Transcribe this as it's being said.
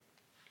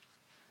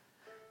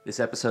This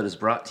episode is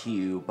brought to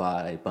you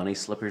by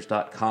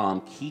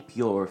BunnySlippers.com. Keep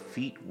your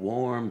feet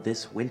warm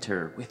this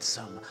winter with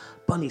some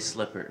bunny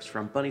slippers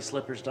from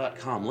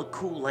BunnySlippers.com. Look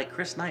cool like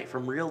Chris Knight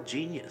from Real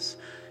Genius.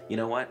 You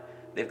know what?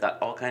 They've got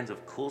all kinds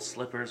of cool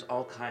slippers,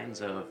 all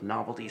kinds of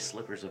novelty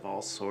slippers of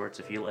all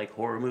sorts. If you like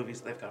horror movies,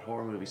 they've got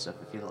horror movie stuff.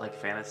 If you like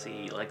fantasy,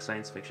 you like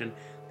science fiction,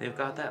 they've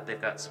got that. They've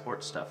got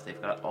sports stuff.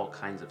 They've got all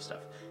kinds of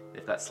stuff.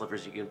 They've got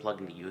slippers you can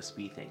plug into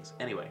USB things.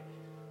 Anyway,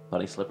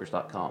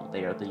 BunnySlippers.com.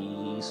 They are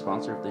the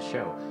sponsor of this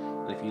show.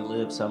 And if you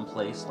live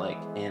someplace like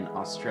in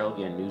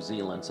Australia, New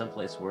Zealand,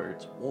 someplace where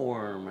it's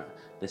warm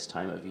this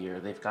time of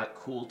year, they've got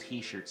cool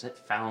t-shirts at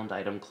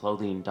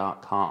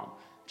FoundItemClothing.com.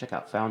 Check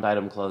out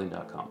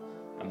FoundItemClothing.com.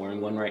 I'm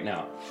wearing one right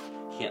now.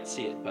 Can't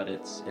see it, but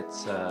it's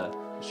a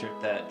shirt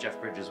that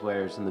Jeff Bridges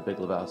wears in The Big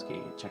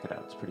Lebowski. Check it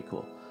out. It's pretty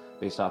cool.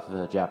 Based off of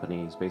a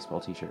Japanese baseball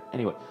t-shirt.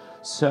 Anyway,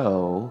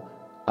 so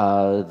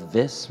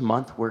this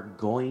month we're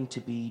going to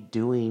be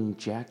doing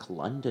Jack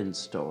London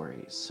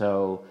stories.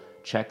 So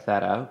check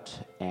that out,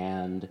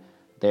 and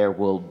there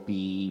will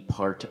be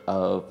part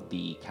of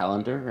the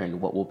calendar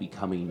and what will be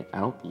coming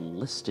out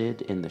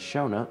listed in the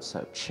show notes.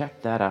 So check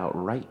that out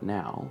right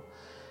now.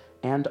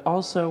 And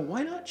also,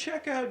 why not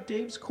check out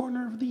Dave's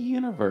Corner of the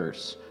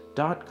Universe.com?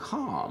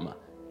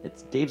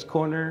 It's Dave's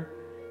Corner.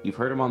 You've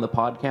heard him on the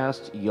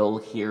podcast. You'll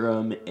hear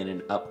him in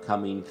an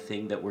upcoming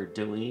thing that we're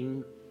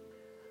doing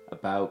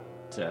about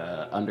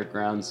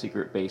underground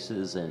secret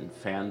bases and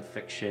fan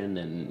fiction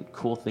and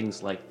cool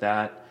things like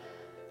that.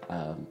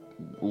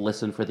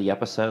 Listen for the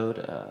episode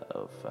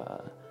of,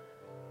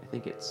 I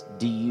think it's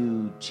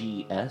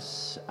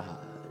DUGS,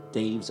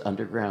 Dave's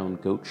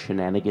Underground Goat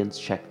Shenanigans.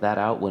 Check that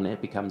out when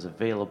it becomes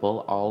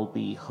available. I'll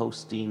be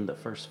hosting the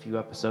first few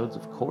episodes,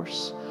 of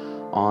course,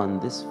 on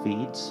this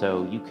feed,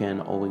 so you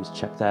can always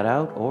check that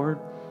out or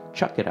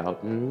chuck it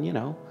out. And, you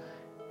know,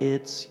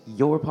 it's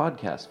your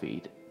podcast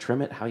feed.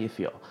 Trim it how you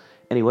feel.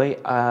 Anyway,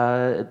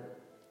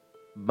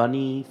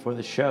 money for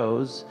the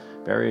shows,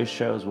 various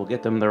shows, will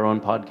get them their own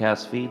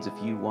podcast feeds. If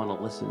you want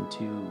to listen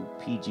to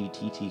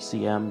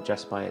PGTTCM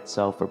just by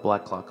itself or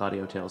Black Clock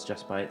Audio Tales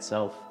just by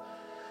itself,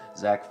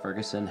 Zach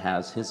Ferguson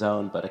has his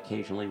own, but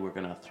occasionally we're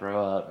going to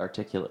throw out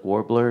Articulate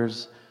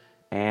Warblers,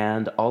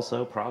 and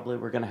also probably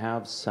we're going to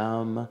have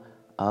some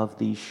of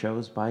these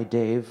shows by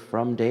Dave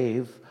from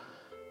Dave,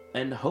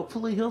 and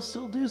hopefully he'll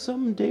still do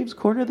some Dave's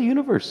Corner of the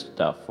Universe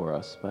stuff for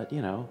us. But,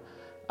 you know,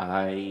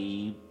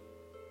 I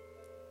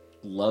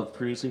love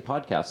producing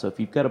podcasts, so if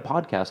you've got a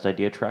podcast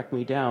idea, track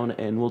me down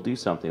and we'll do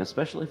something,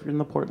 especially if you're in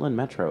the Portland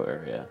metro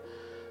area.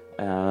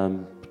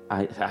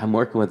 I'm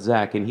working with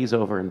Zach, and he's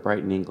over in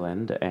Brighton,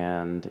 England,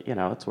 and, you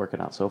know, it's working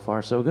out so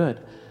far so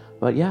good.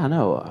 But yeah,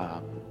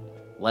 no,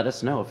 let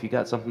us know if you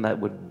got something that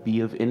would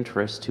be of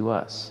interest to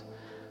us.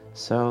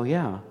 So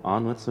yeah,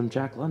 on with some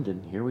Jack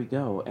London. Here we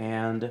go.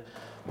 And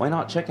why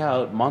not check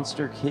out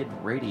Monster Kid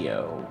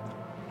Radio?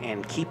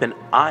 And keep an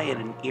eye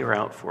and an ear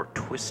out for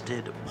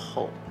Twisted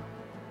Pulp.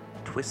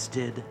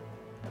 Twisted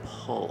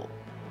Pulp.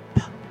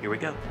 Here we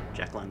go.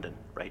 Jack London,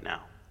 right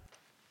now.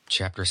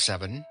 Chapter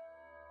 7.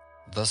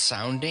 The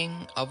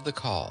Sounding of the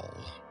Call.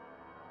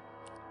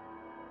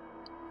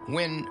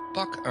 When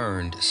Buck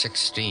earned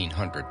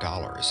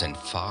 $1,600 in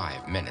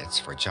 5 minutes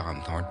for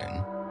John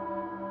Thornton,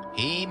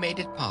 he made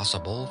it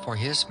possible for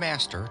his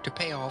master to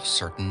pay off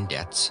certain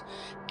debts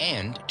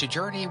and to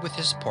journey with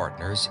his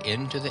partners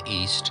into the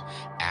East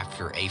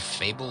after a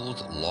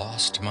fabled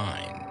lost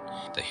mine,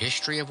 the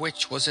history of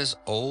which was as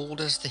old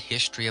as the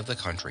history of the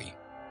country.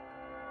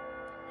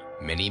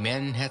 Many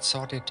men had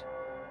sought it,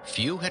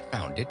 few had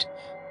found it,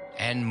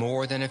 and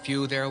more than a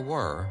few there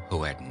were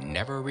who had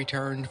never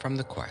returned from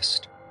the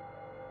quest.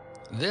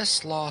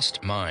 This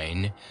lost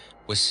mine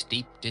was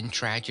steeped in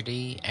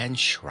tragedy and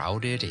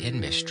shrouded in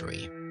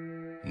mystery.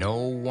 No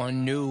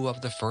one knew of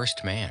the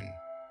first man.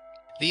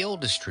 The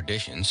oldest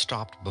tradition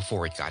stopped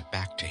before it got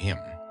back to him.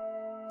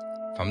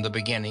 From the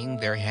beginning,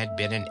 there had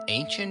been an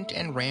ancient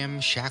and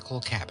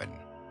ramshackle cabin.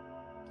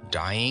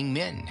 Dying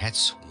men had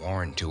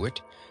sworn to it,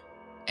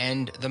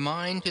 and the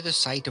mine to the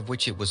site of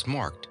which it was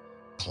marked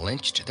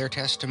clinched their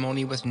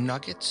testimony with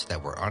nuggets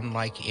that were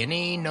unlike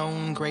any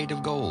known grade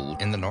of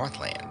gold in the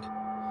Northland.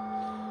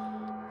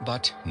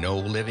 But no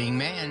living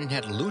man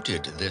had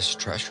looted this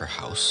treasure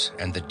house,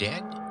 and the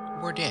dead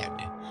were dead.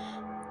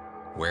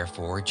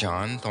 Wherefore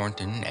John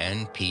Thornton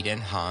and Pete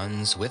and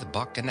Hans, with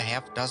Buck and a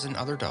half-dozen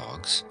other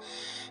dogs,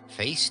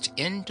 faced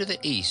into the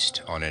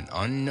east on an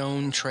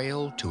unknown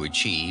trail to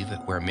achieve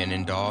where men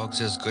and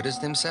dogs as good as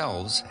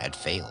themselves had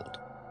failed.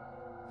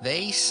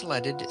 They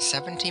sledded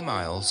 70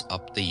 miles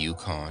up the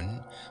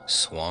Yukon,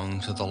 swung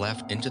to the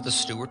left into the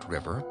Stewart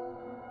River,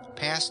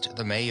 passed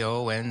the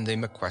Mayo and the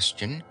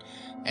McQuestion,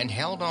 and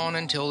held on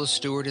until the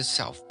Stewart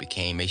itself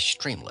became a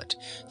streamlet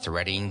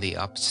threading the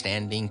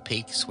upstanding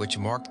peaks which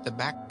marked the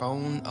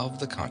backbone of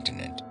the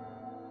continent.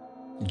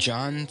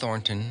 John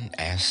Thornton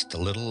asked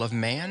little of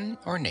man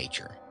or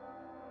nature.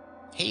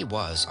 He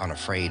was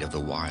unafraid of the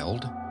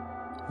wild.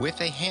 With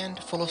a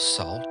handful of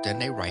salt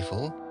and a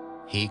rifle,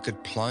 He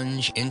could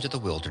plunge into the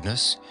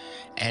wilderness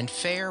and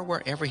fare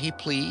wherever he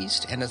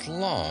pleased and as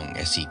long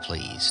as he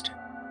pleased.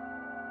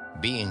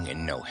 Being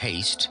in no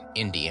haste,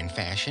 Indian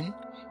fashion,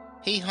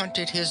 he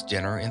hunted his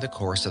dinner in the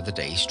course of the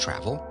day's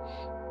travel,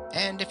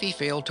 and if he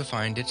failed to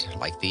find it,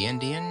 like the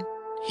Indian,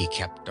 he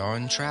kept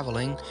on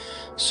traveling,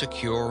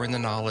 secure in the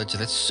knowledge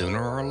that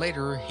sooner or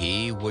later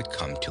he would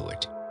come to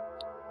it.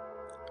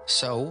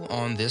 So,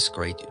 on this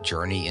great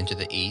journey into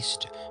the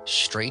East,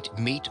 straight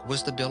meat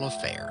was the bill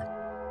of fare.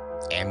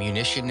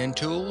 Ammunition and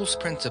tools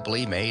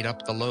principally made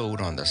up the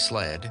load on the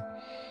sled,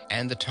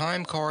 and the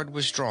time card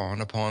was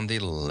drawn upon the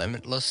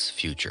limitless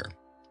future.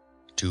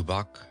 To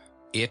Buck,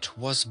 it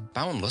was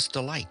boundless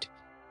delight,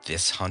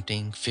 this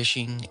hunting,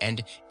 fishing,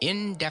 and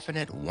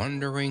indefinite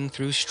wandering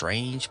through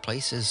strange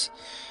places.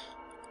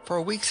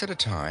 For weeks at a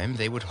time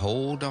they would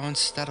hold on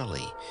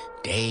steadily,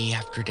 day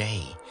after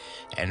day,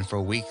 and for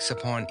weeks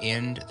upon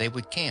end they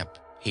would camp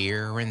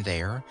here and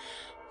there,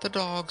 the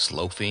dogs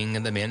loafing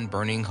and the men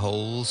burning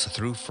holes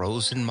through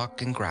frozen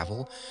muck and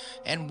gravel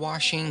and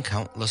washing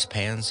countless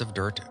pans of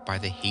dirt by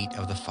the heat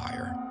of the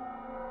fire.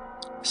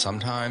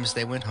 Sometimes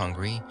they went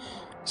hungry,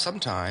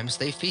 sometimes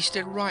they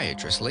feasted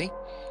riotously,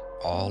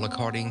 all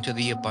according to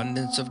the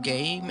abundance of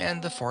game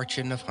and the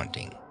fortune of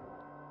hunting.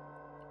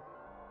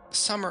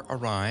 Summer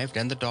arrived,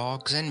 and the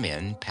dogs and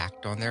men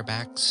packed on their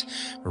backs,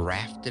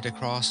 rafted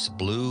across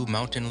blue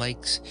mountain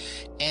lakes,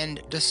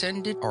 and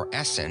descended or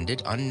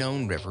ascended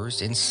unknown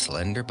rivers in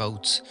slender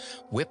boats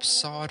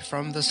whipsawed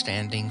from the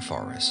standing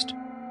forest.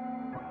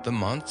 The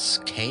months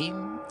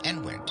came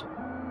and went,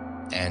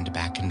 and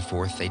back and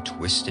forth they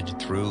twisted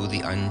through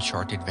the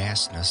uncharted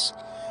vastness,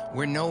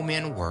 where no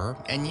men were,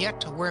 and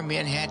yet where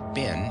men had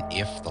been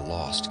if the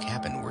lost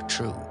cabin were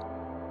true.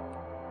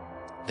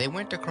 They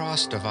went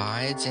across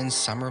divides in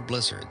summer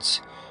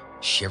blizzards,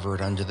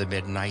 shivered under the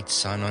midnight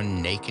sun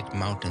on naked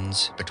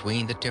mountains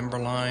between the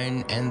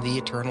timberline and the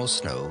eternal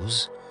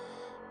snows,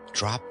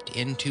 dropped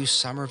into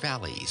summer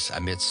valleys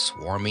amid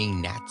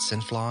swarming gnats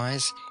and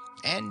flies,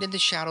 and in the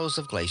shadows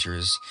of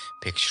glaciers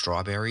picked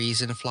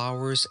strawberries and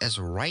flowers as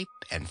ripe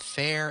and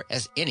fair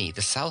as any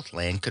the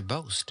Southland could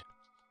boast.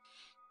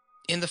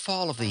 In the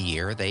fall of the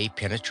year they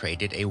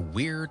penetrated a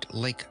weird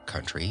lake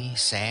country,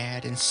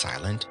 sad and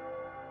silent,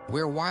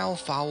 where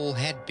wildfowl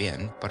had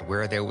been, but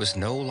where there was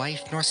no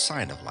life nor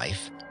sign of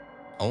life,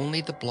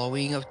 only the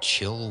blowing of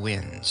chill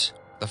winds,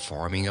 the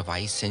forming of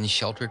ice in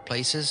sheltered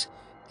places,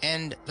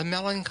 and the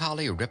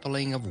melancholy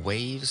rippling of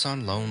waves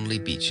on lonely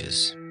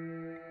beaches.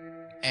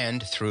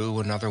 And through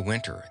another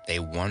winter they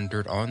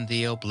wandered on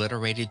the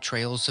obliterated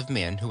trails of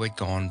men who had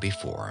gone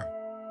before.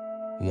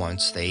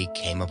 Once they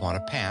came upon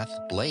a path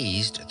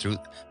blazed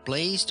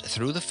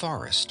through the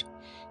forest,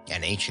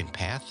 an ancient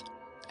path,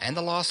 and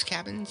the lost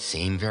cabin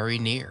seemed very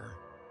near.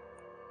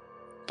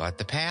 But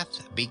the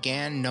path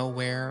began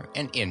nowhere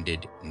and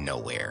ended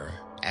nowhere,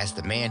 as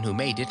the man who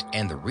made it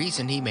and the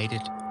reason he made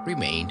it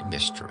remained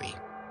mystery.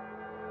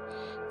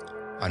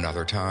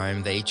 Another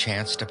time they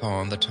chanced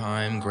upon the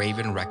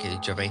time-graven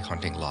wreckage of a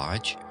hunting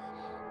lodge,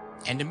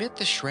 and amid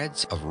the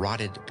shreds of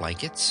rotted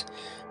blankets,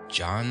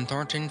 John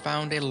Thornton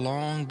found a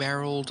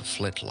long-barreled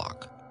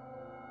flintlock.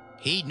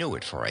 He knew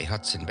it for a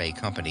Hudson Bay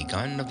Company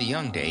gun of the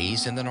young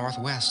days in the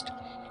Northwest,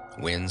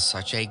 when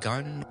such a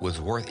gun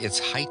was worth its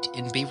height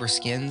in beaver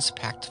skins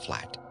packed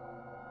flat.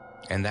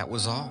 And that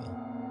was all.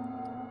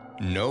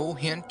 No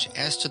hint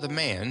as to the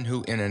man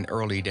who in an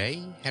early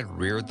day had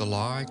reared the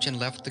lodge and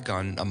left the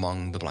gun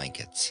among the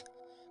blankets.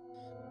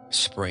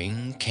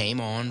 Spring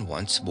came on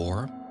once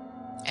more,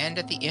 and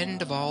at the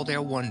end of all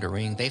their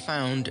wandering they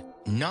found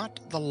not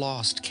the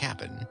lost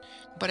cabin,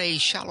 but a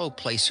shallow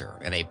placer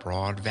in a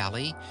broad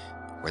valley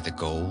where the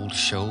gold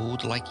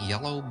showed like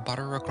yellow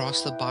butter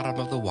across the bottom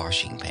of the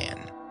washing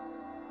pan.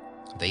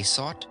 They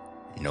sought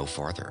no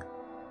farther.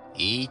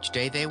 Each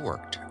day they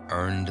worked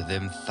earned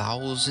them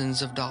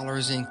thousands of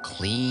dollars in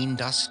clean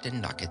dust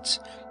and nuggets,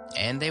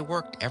 and they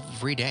worked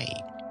every day.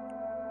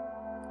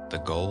 The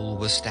gold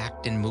was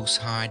stacked in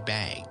moose-hide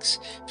bags,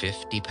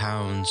 50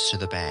 pounds to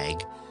the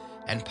bag,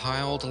 and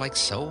piled like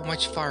so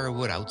much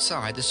firewood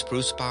outside the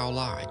Spruce Bough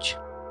Lodge.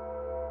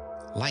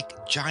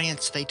 Like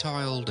giants they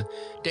toiled,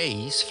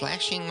 days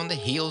flashing on the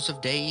heels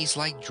of days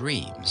like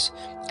dreams,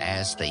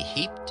 as they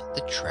heaped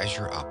the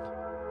treasure up.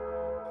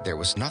 There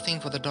was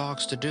nothing for the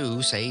dogs to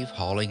do save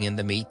hauling in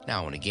the meat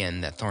now and again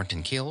that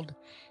Thornton killed,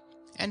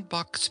 and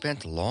Buck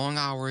spent long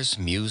hours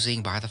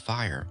musing by the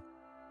fire.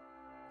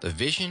 The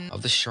vision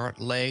of the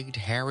short-legged,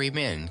 hairy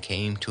men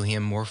came to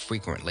him more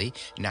frequently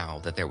now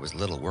that there was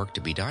little work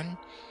to be done,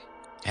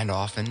 and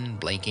often,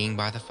 blinking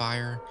by the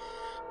fire,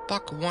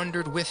 Buck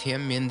wandered with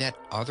him in that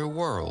other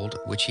world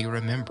which he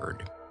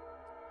remembered.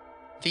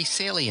 The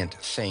salient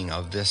thing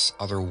of this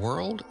other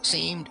world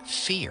seemed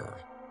fear.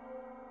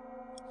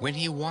 When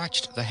he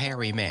watched the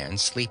hairy man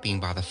sleeping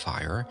by the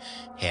fire,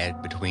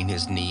 head between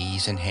his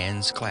knees and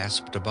hands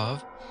clasped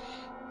above,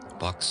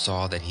 Buck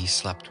saw that he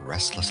slept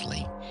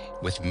restlessly,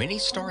 with many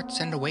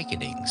starts and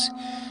awakenings,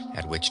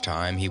 at which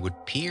time he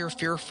would peer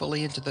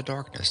fearfully into the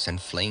darkness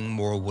and fling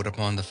more wood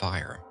upon the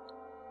fire.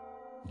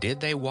 Did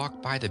they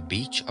walk by the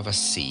beach of a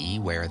sea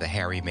where the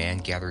hairy man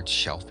gathered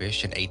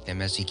shellfish and ate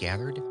them as he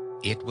gathered?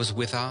 It was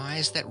with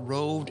eyes that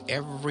roved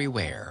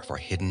everywhere for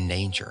hidden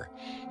danger,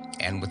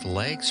 and with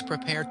legs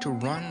prepared to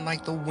run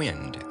like the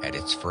wind at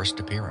its first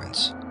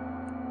appearance.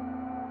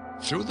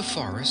 Through the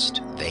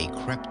forest they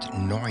crept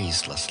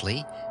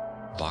noiselessly,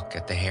 Buck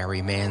at the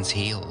hairy man's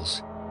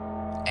heels,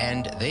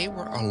 and they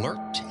were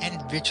alert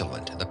and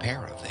vigilant, the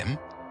pair of them,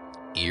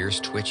 ears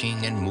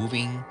twitching and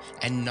moving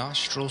and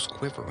nostrils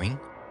quivering,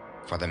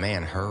 for the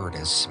man heard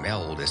and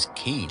smelled as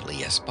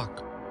keenly as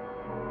Buck.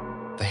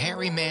 The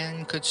hairy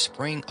man could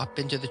spring up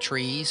into the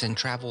trees and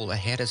travel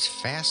ahead as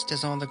fast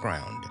as on the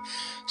ground,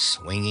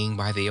 swinging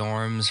by the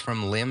arms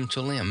from limb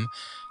to limb,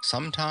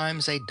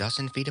 sometimes a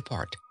dozen feet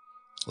apart,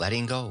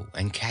 letting go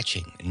and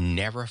catching,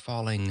 never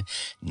falling,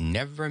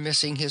 never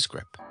missing his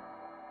grip.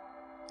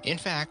 In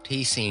fact,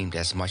 he seemed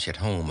as much at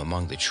home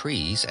among the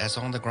trees as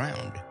on the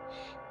ground,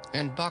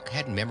 and Buck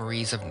had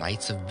memories of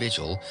nights of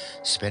vigil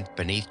spent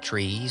beneath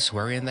trees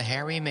wherein the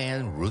hairy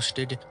man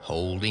roosted,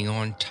 holding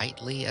on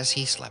tightly as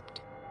he slept.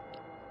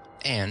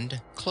 And,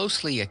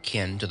 closely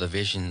akin to the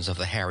visions of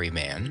the hairy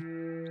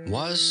man,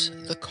 was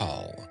the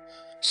call,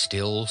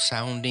 still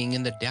sounding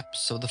in the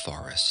depths of the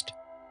forest.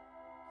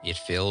 It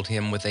filled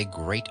him with a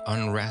great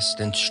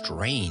unrest and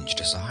strange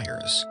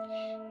desires.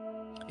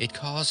 It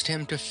caused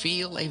him to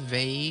feel a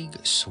vague,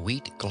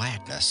 sweet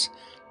gladness,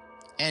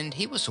 and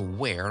he was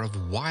aware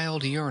of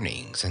wild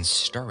yearnings and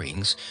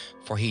stirrings,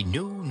 for he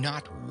knew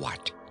not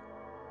what.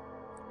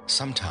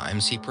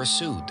 Sometimes he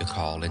pursued the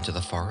call into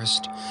the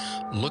forest,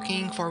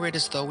 looking for it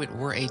as though it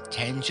were a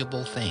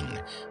tangible thing,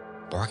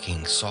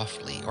 barking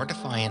softly or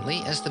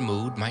defiantly as the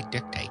mood might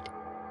dictate.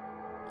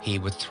 He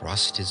would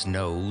thrust his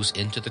nose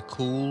into the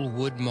cool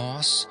wood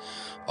moss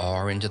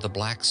or into the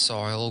black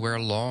soil where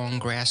long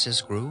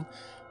grasses grew,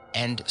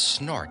 and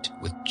snort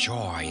with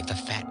joy at the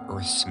fat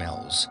earth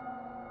smells.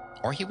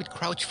 Or he would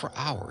crouch for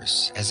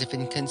hours, as if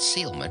in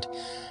concealment,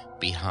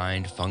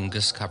 behind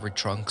fungus-covered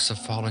trunks of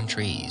fallen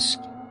trees,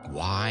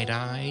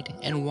 wide-eyed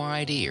and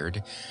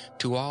wide-eared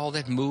to all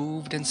that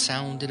moved and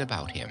sounded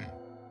about him.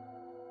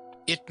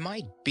 It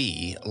might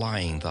be,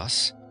 lying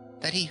thus,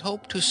 that he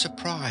hoped to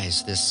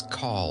surprise this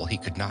call he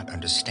could not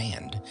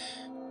understand,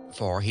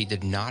 for he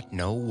did not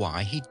know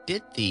why he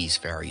did these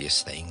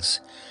various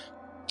things.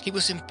 He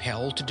was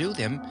impelled to do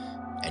them,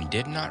 and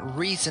did not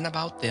reason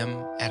about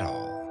them at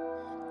all.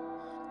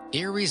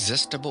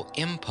 Irresistible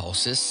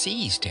impulses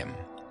seized him.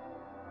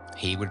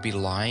 He would be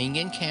lying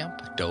in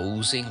camp,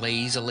 dozing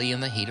lazily in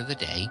the heat of the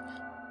day,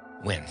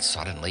 when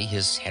suddenly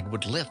his head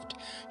would lift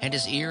and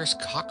his ears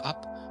cock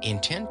up,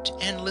 intent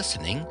and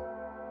listening,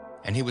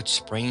 and he would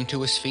spring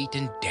to his feet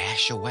and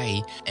dash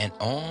away, and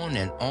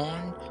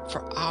on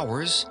for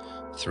hours,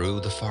 through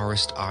the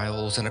forest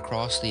aisles and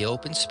across the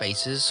open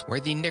spaces where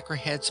the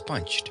knickerheads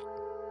bunched.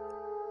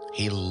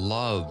 He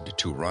loved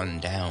to run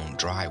down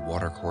dry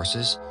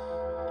watercourses,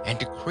 and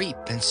to creep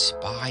and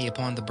spy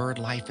upon the bird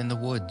life in the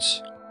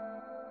woods.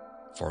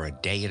 For a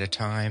day at a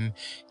time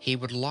he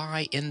would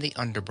lie in the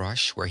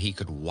underbrush where he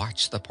could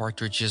watch the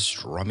partridges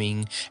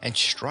drumming and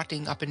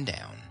strutting up and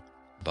down.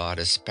 But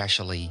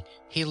especially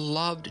he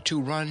loved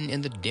to run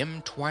in the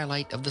dim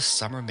twilight of the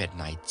summer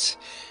midnights,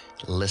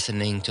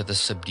 listening to the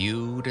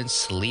subdued and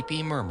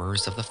sleepy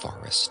murmurs of the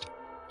forest,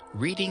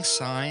 reading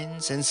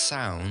signs and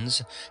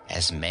sounds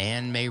as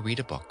man may read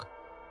a book,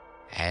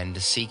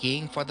 and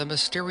seeking for the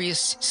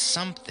mysterious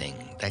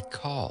something that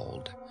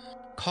called,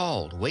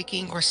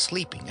 waking or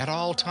sleeping at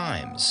all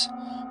times,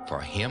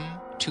 for him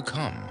to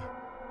come.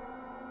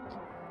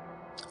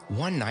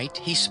 One night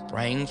he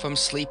sprang from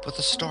sleep with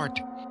a start,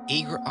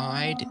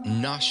 eager-eyed,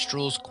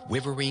 nostrils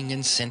quivering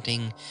and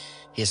scenting,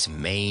 his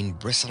mane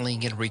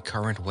bristling in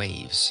recurrent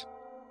waves.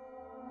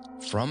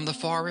 From the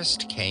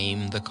forest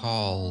came the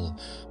call,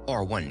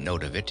 or one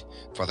note of it,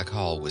 for the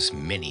call was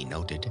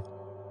many-noted,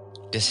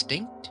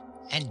 distinct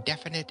and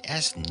definite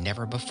as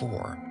never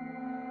before.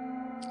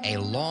 A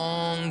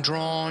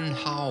long-drawn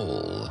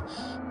howl,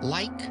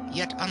 like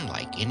yet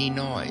unlike any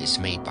noise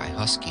made by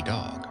husky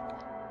dog.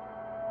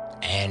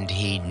 And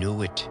he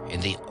knew it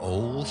in the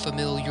old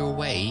familiar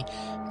way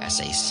as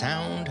a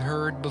sound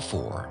heard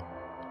before.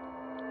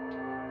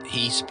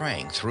 He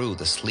sprang through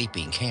the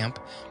sleeping camp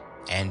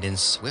and in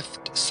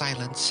swift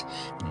silence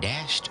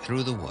dashed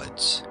through the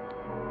woods.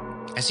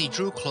 As he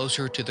drew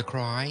closer to the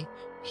cry,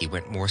 he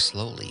went more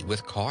slowly,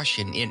 with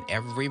caution in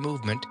every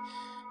movement,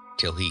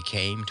 till he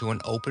came to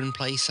an open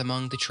place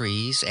among the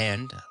trees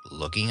and,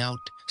 looking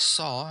out,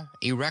 saw,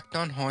 erect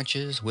on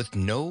haunches with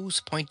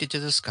nose pointed to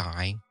the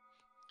sky,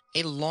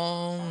 a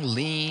long,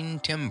 lean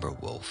timber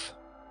wolf.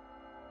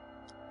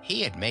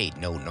 He had made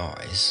no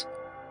noise,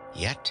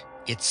 yet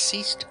it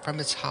ceased from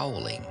its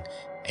howling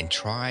and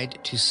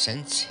tried to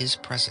sense his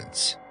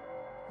presence.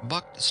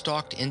 Buck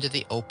stalked into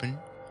the open,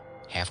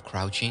 half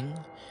crouching,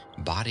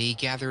 body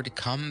gathered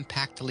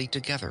compactly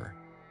together,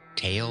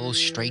 tail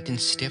straight and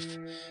stiff,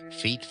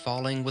 feet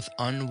falling with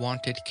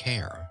unwonted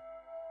care.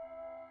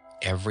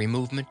 Every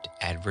movement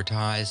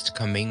advertised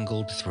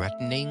commingled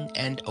threatening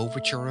and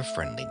overture of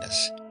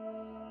friendliness.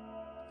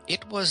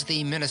 It was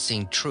the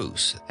menacing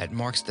truce that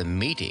marks the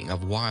meeting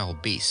of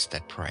wild beasts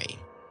that prey.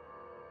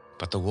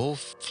 But the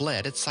wolf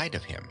fled at sight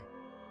of him.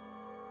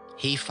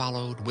 He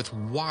followed with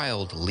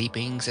wild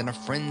leapings in a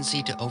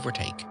frenzy to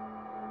overtake.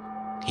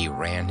 He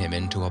ran him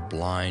into a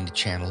blind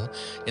channel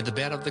in the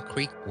bed of the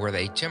creek where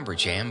a timber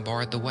jam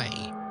barred the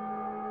way.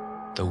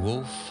 The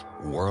wolf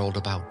whirled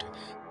about,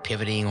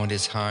 pivoting on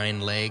his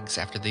hind legs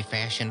after the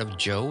fashion of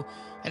Joe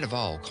and of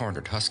all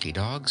cornered husky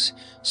dogs,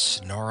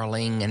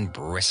 snarling and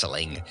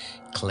bristling,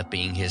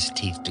 clipping his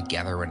teeth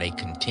together in a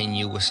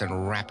continuous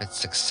and rapid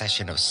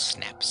succession of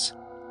snaps.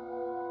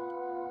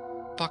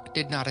 Buck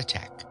did not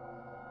attack,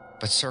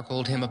 but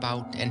circled him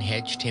about and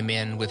hedged him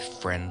in with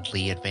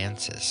friendly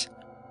advances.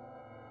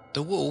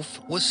 The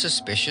wolf was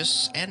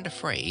suspicious and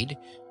afraid,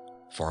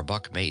 for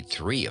Buck made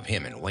 3 of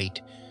him in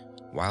weight,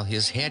 while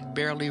his head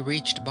barely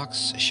reached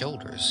Buck's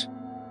shoulders.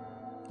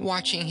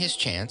 Watching his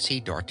chance, he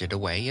darted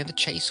away, and the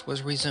chase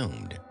was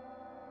resumed.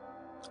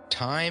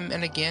 Time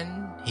and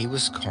again he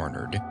was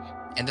cornered,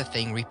 and the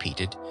thing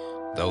repeated,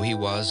 though he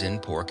was in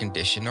poor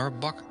condition or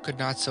Buck could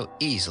not so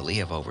easily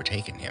have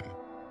overtaken him.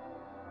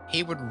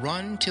 He would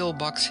run till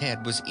Buck's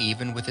head was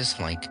even with his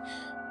flank,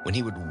 when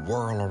he would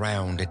whirl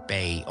around at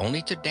bay,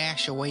 only to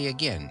dash away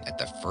again at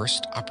the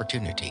first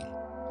opportunity.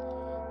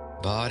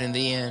 But in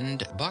the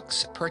end,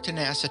 Buck's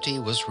pertinacity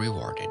was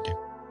rewarded,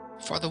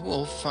 for the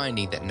wolf,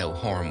 finding that no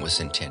harm was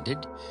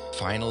intended,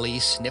 finally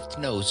sniffed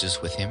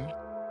noses with him.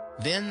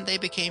 Then they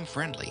became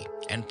friendly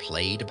and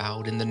played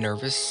about in the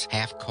nervous,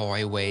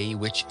 half-coy way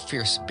which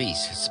fierce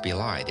beasts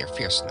belie their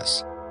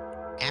fierceness.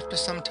 After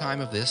some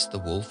time of this, the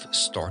wolf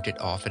started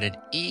off at an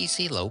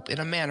easy lope in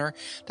a manner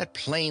that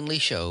plainly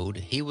showed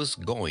he was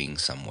going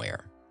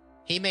somewhere.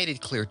 He made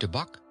it clear to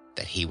Buck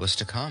that he was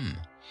to come,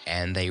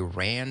 and they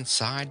ran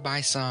side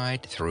by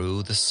side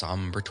through the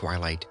somber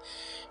twilight,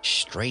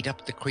 straight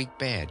up the creek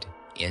bed,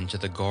 into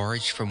the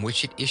gorge from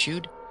which it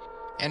issued,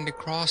 and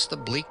across the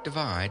bleak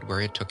divide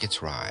where it took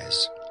its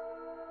rise.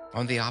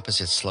 On the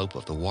opposite slope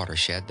of the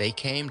watershed they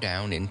came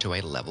down into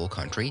a level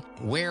country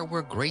where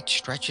were great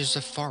stretches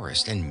of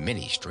forest and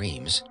many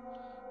streams.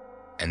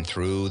 And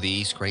through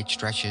these great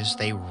stretches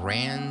they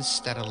ran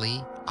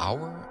steadily,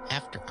 hour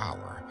after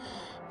hour,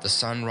 the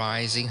sun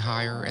rising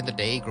higher and the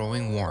day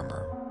growing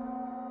warmer.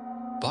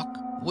 Buck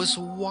was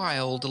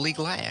wildly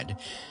glad.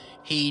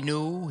 He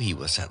knew he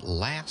was at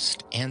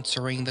last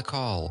answering the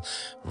call,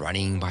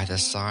 running by the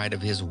side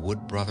of his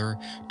wood brother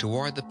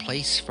toward the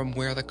place from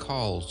where the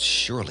call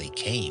surely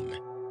came.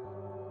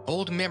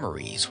 Old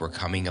memories were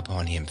coming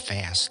upon him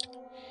fast,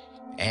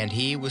 and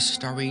he was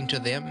stirring to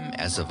them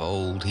as of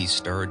old he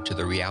stirred to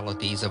the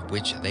realities of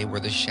which they were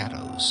the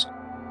shadows.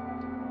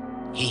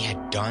 He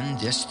had done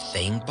this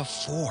thing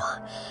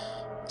before,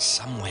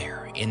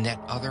 somewhere in that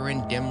other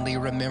and dimly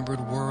remembered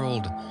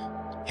world,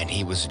 and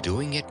he was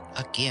doing it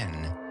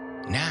again.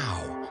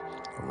 Now,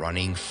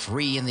 running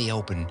free in the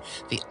open,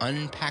 the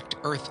unpacked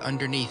earth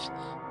underneath,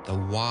 the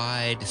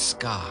wide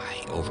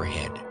sky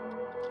overhead.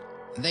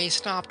 They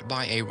stopped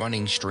by a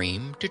running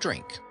stream to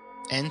drink,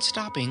 and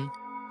stopping,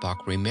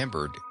 Buck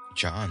remembered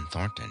John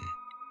Thornton.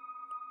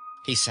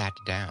 He sat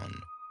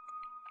down.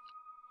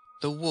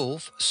 The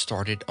wolf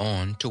started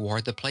on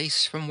toward the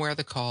place from where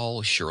the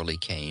call surely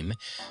came,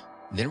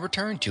 then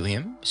returned to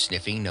him,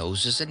 sniffing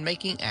noses and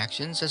making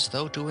actions as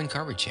though to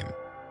encourage him.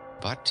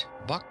 But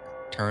Buck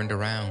turned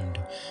around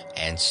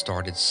and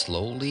started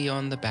slowly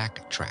on the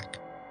back track.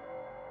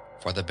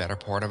 For the better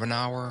part of an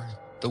hour,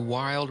 the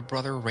wild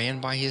brother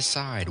ran by his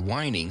side,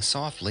 whining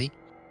softly.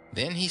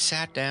 Then he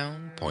sat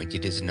down,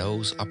 pointed his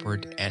nose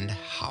upward, and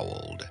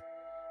howled.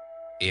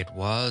 It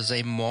was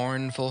a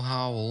mournful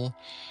howl,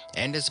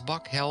 and as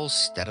Buck held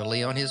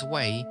steadily on his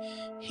way,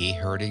 he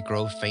heard it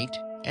grow faint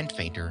and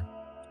fainter,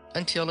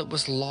 until it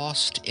was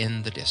lost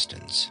in the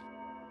distance.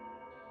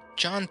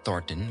 John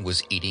Thornton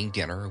was eating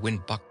dinner when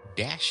Buck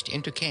dashed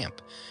into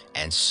camp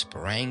and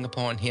sprang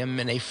upon him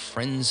in a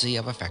frenzy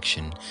of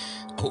affection,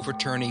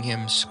 overturning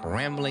him,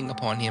 scrambling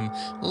upon him,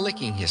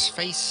 licking his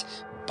face,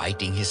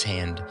 biting his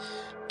hand,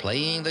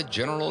 playing the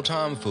general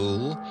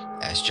tomfool,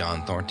 as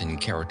John Thornton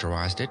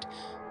characterized it,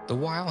 the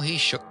while he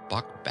shook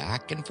Buck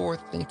back and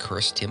forth and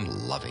cursed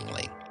him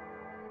lovingly.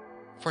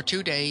 For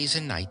 2 days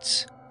and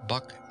nights,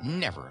 Buck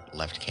never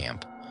left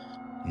camp,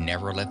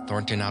 never let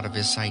Thornton out of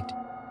his sight.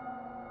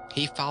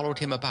 He followed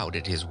him about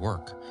at his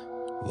work,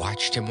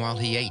 watched him while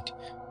he ate,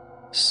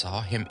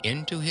 saw him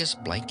into his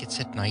blankets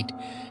at night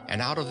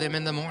and out of them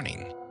in the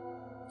morning.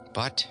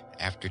 But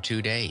after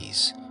 2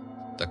 days,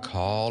 the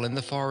call in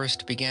the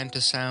forest began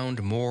to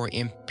sound more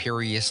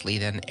imperiously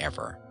than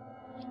ever.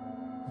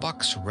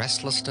 Buck's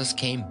restlessness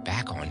came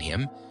back on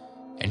him,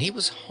 and he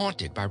was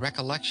haunted by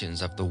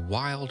recollections of the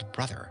wild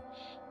brother,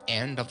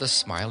 and of the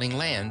smiling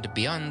land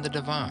beyond the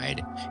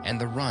divide,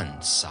 and the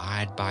run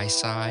side by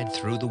side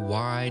through the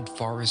wide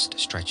forest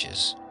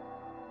stretches.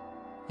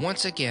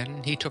 Once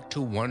again he took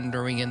to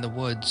wandering in the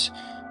woods,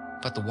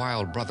 but the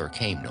wild brother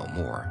came no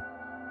more,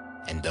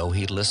 and though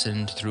he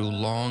listened through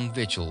long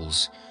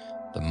vigils,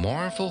 the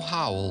mournful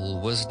howl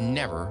was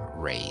never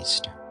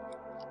raised.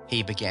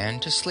 He began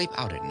to sleep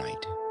out at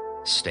night,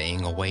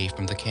 staying away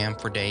from the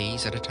camp for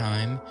days at a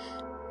time,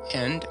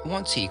 and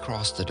once he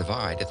crossed the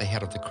divide at the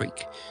head of the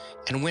creek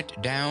and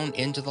went down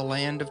into the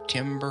land of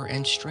timber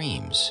and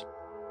streams.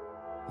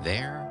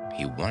 There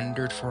he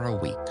wandered for a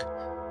week,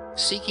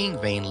 seeking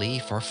vainly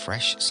for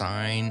fresh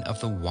sign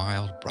of the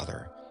wild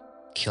brother,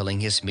 killing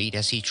his meat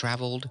as he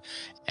traveled,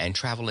 and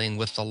traveling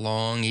with the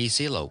long,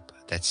 easy lope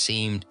that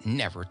seemed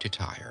never to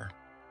tire.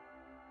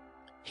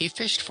 He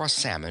fished for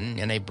salmon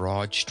in a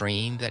broad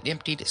stream that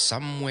emptied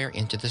somewhere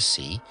into the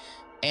sea,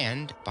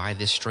 and by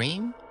this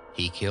stream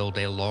he killed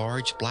a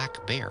large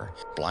black bear,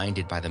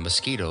 blinded by the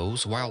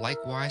mosquitoes while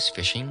likewise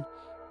fishing,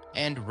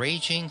 and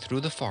raging through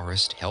the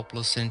forest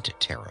helpless and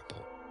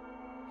terrible.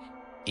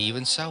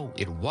 Even so,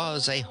 it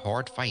was a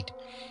hard fight,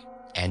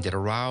 and it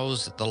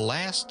aroused the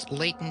last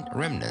latent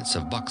remnants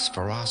of Buck's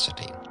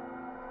ferocity.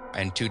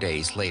 And 2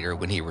 days later,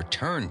 when he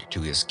returned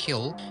to his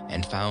kill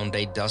and found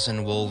a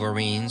dozen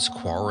wolverines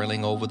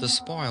quarreling over the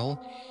spoil,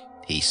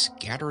 he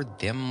scattered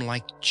them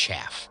like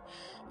chaff,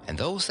 and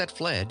those that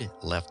fled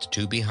left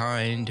two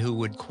behind who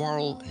would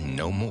quarrel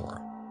no more.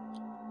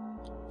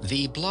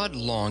 The blood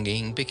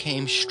longing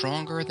became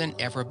stronger than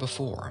ever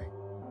before.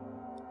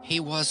 He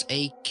was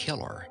a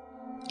killer,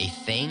 a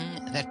thing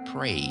that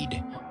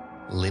preyed,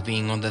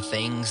 living on the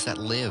things that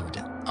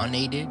lived,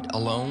 unaided,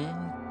 alone,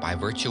 by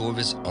virtue of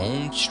his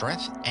own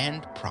strength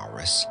and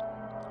prowess,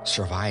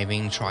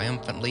 surviving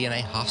triumphantly in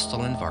a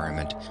hostile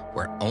environment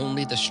where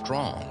only the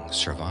strong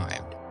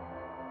survived.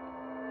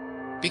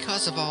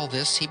 Because of all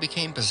this, he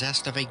became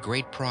possessed of a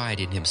great pride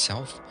in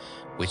himself,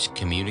 which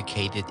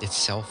communicated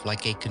itself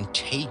like a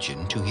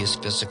contagion to his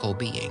physical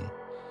being.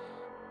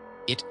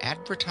 It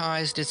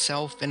advertised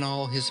itself in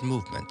all his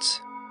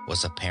movements,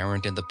 was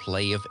apparent in the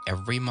play of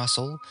every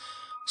muscle,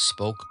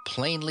 spoke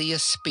plainly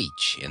as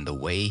speech in the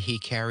way he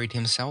carried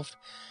himself,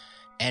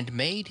 and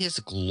made his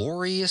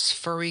glorious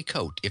furry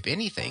coat, if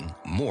anything,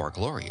 more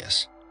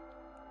glorious.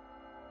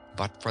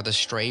 But for the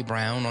stray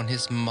brown on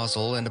his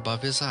muzzle and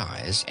above his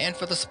eyes, and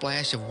for the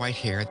splash of white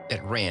hair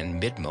that ran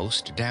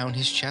midmost down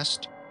his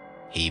chest,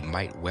 he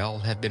might well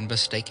have been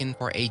mistaken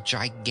for a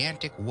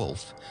gigantic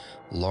wolf,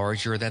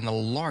 larger than the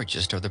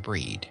largest of the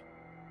breed.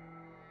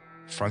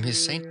 From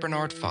his St.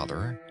 Bernard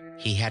father,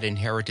 he had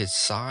inherited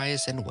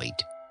size and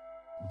weight,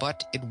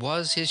 but it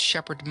was his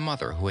shepherd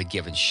mother who had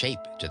given shape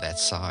to that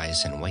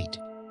size and weight.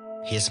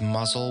 His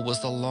muzzle was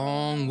the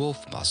long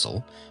wolf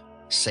muzzle,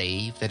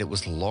 save that it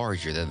was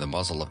larger than the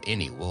muzzle of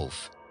any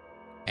wolf,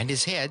 and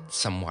his head,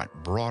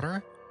 somewhat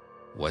broader,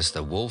 was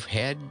the wolf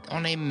head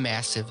on a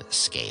massive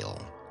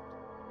scale.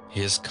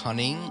 His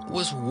cunning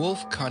was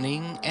wolf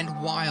cunning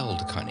and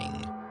wild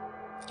cunning.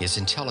 His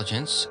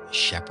intelligence,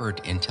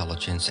 shepherd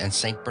intelligence and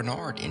St.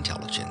 Bernard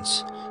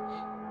intelligence.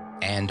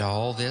 And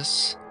all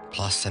this,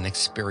 plus an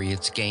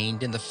experience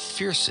gained in the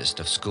fiercest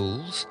of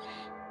schools,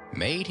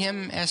 made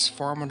him as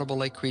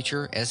formidable a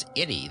creature as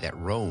any that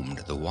roamed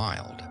the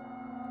wild.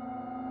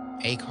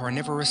 A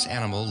carnivorous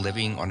animal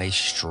living on a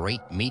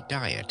straight meat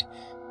diet,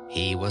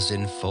 he was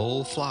in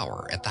full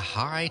flower at the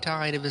high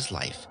tide of his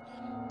life,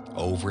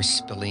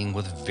 overspilling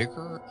with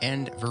vigor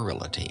and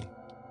virility.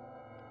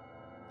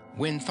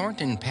 When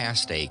Thornton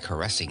passed a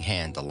caressing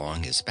hand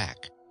along his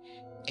back,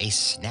 a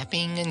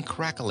snapping and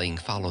crackling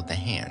followed the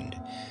hand,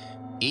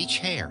 each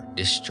hair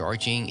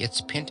discharging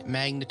its pent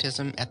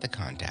magnetism at the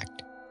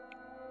contact.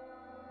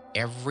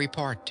 Every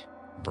part,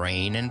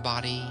 brain and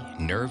body,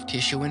 nerve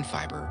tissue and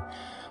fiber,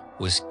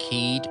 was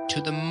keyed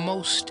to the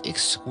most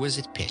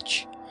exquisite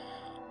pitch,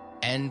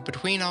 and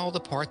between all the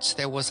parts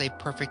there was a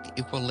perfect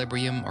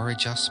equilibrium or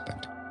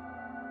adjustment.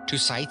 To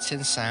sights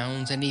and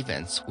sounds and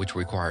events which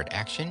required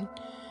action,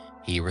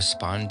 he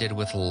responded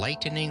with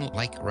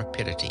lightning-like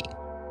rapidity.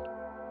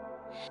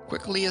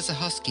 Quickly as a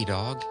husky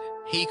dog,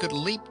 he could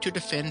leap to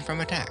defend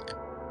from attack,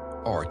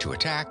 or to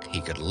attack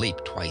he could leap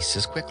twice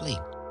as quickly.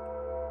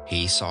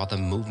 He saw the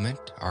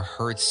movement or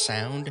heard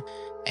sound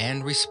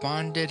and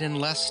responded in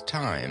less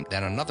time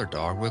than another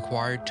dog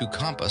required to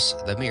compass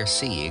the mere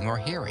seeing or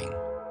hearing.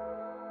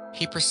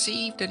 He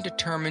perceived and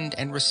determined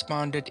and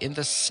responded in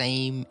the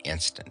same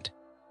instant.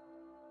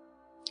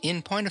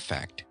 In point of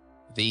fact,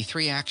 the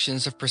three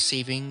actions of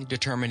perceiving,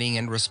 determining,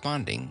 and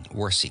responding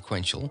were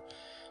sequential,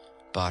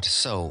 but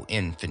so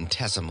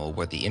infinitesimal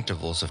were the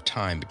intervals of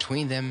time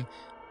between them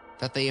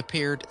that they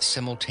appeared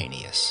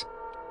simultaneous.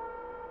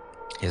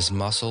 His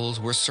muscles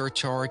were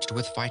surcharged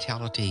with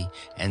vitality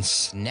and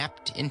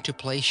snapped into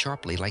play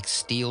sharply like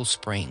steel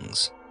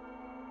springs.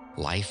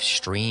 Life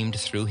streamed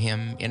through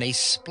him in a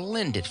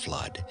splendid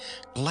flood,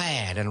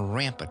 glad and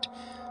rampant,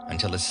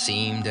 until it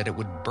seemed that it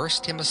would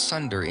burst him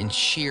asunder in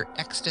sheer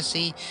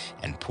ecstasy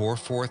and pour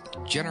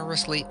forth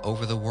generously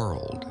over the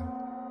world.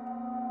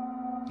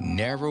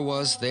 "Never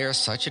was there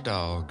such a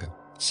dog,"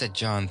 said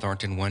John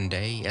Thornton one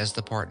day as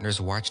the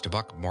partners watched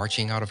Buck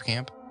marching out of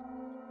camp.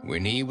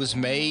 "When he was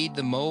made,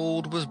 the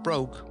mold was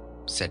broke,"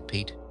 said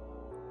Pete.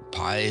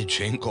 "By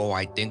Jingo,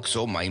 I think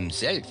so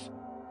myself,"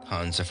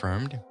 Hans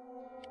affirmed.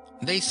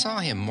 They saw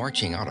him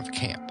marching out of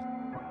camp.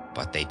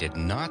 but they did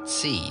not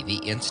see the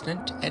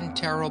instant and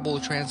terrible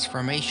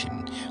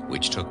transformation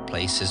which took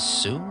place as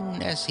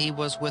soon as he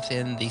was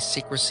within the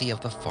secrecy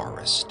of the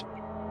forest.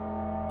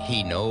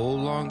 He no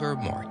longer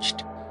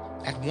marched.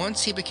 At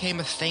once he became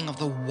a thing of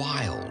the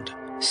wild,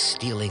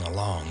 stealing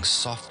along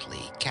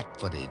softly,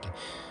 cat-footed,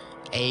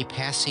 a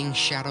passing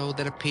shadow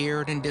that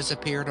appeared and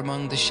disappeared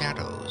among the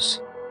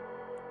shadows.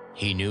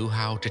 He knew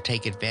how to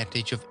take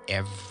advantage of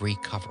every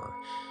cover,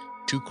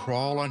 to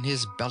crawl on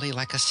his belly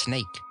like a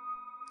snake,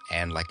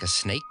 and like a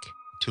snake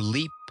to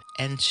leap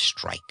and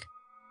strike.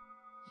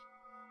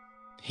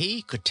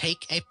 He could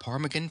take a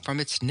ptarmigan from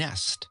its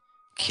nest,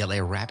 kill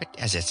a rabbit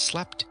as it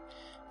slept,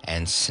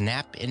 and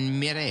snap in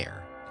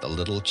midair the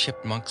little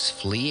chipmunks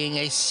fleeing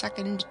a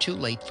second too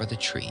late for the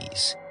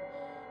trees.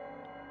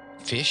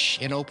 Fish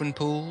in open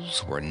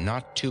pools were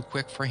not too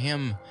quick for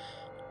him,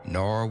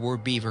 nor were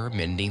beaver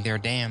mending their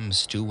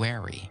dams too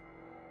wary.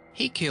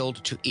 He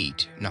killed to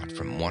eat, not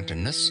from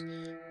wantonness,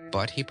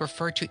 but he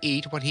preferred to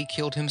eat what he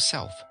killed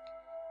himself.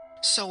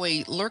 So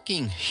a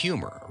lurking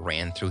humor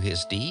ran through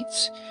his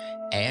deeds,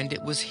 and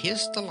it was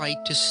his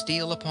delight to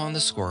steal upon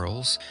the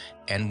squirrels,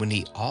 and when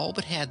he all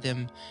but had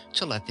them,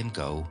 to let them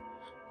go,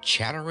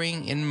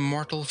 chattering in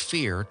mortal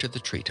fear to the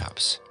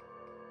treetops.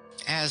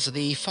 As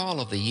the fall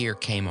of the year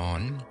came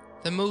on,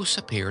 the moose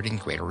appeared in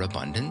greater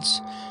abundance,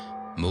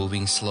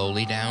 moving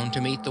slowly down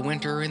to meet the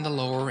winter in the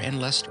lower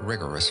and less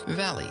rigorous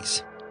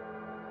valleys.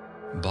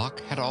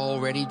 Buck had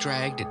already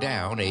dragged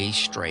down a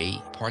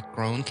stray,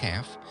 part-grown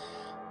calf,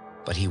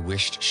 but he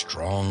wished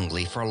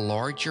strongly for a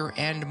larger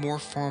and more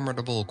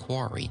formidable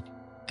quarry,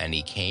 and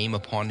he came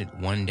upon it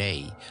one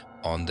day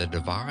on the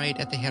divide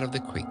at the head of the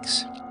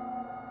creeks.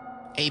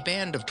 A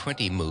band of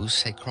 20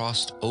 moose had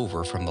crossed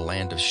over from the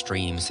land of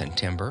streams and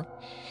timber,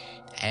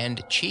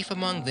 and chief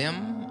among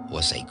them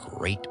was a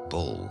great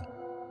bull.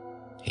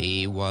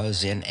 He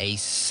was in a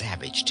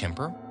savage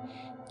temper,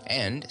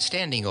 and,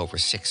 standing over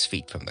 6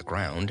 feet from the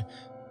ground,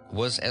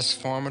 was as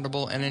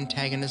formidable an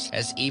antagonist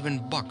as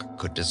even Buck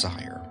could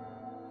desire.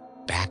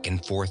 Back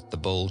and forth the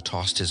bull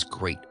tossed his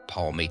great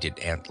palmated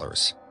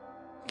antlers,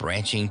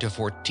 branching to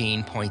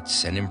 14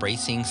 points and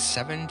embracing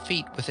 7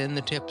 feet within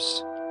the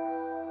tips.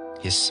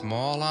 His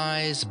small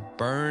eyes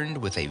burned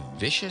with a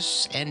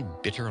vicious and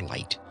bitter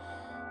light,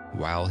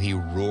 while he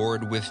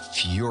roared with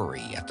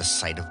fury at the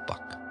sight of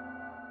Buck.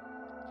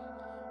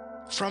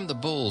 From the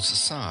bull's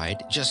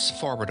side, just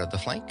forward of the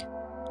flank,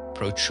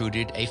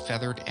 protruded a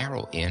feathered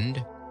arrow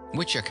end,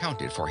 which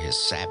accounted for his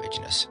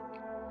savageness.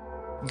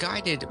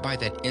 Guided by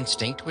that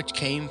instinct which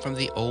came from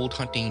the old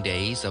hunting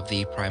days of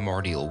the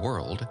primordial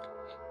world,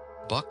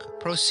 Buck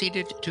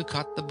proceeded to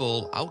cut the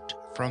bull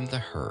out from the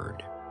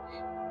herd.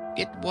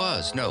 It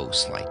was no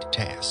slight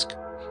task.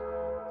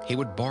 He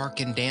would bark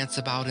and dance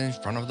about in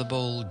front of the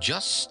bull,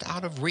 just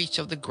out of reach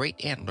of the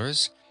great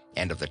antlers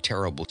and of the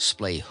terrible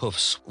splay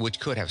hoofs which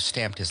could have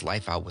stamped his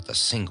life out with a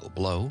single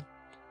blow.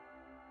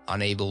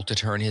 Unable to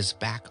turn his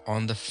back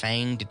on the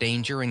fanged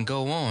danger and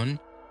go on,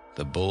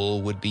 the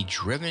bull would be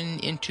driven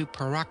into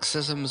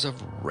paroxysms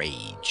of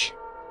rage.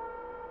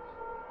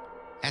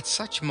 At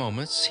such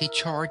moments he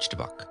charged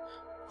Buck,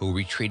 who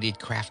retreated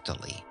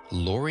craftily,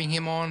 luring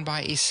him on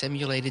by a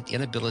simulated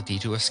inability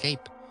to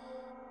escape.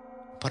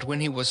 But when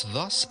he was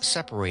thus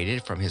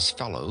separated from his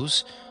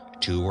fellows,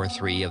 2 or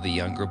 3 of the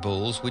younger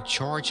bulls would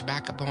charge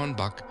back upon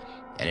Buck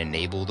and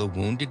enable the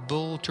wounded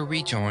bull to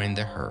rejoin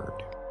the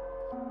herd.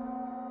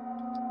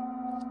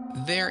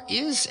 There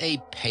is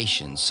a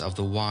patience of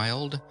the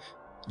wild,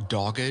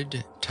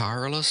 dogged,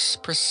 tireless,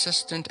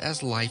 persistent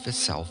as life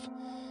itself,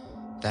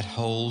 that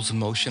holds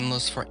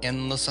motionless for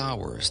endless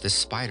hours the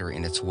spider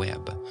in its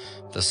web,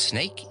 the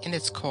snake in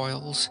its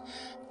coils,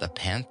 the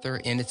panther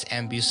in its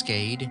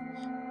ambuscade.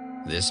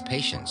 This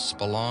patience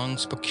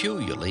belongs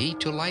peculiarly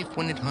to life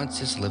when it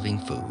hunts its living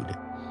food.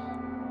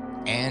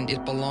 And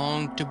it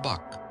belonged to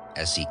Buck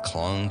as he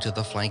clung to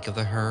the flank of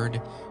the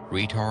herd,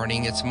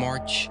 retarding its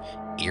march,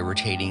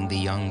 irritating the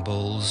young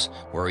bulls,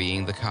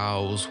 worrying the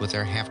cows with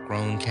their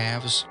half-grown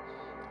calves,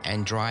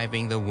 and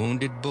driving the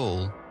wounded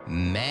bull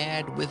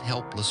mad with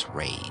helpless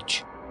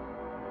rage.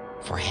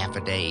 For half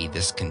a day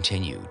this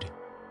continued.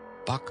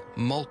 Buck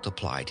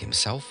multiplied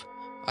himself,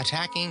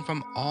 attacking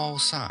from all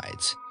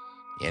sides,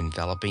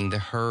 enveloping the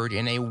herd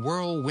in a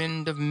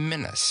whirlwind of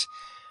menace,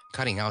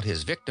 cutting out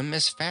his victim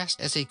as fast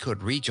as he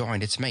could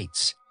rejoin its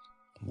mates,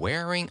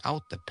 wearing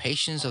out the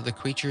patience of the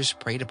creatures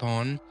preyed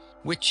upon,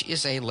 which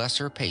is a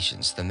lesser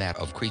patience than that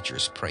of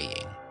creatures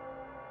preying.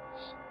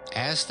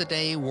 As the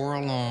day wore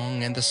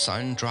along and the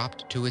sun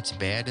dropped to its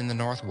bed in the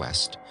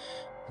northwest,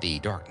 the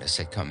darkness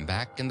had come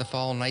back and the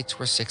fall nights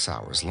were 6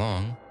 hours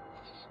long.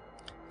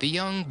 The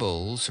young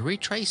bulls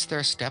retraced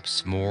their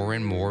steps more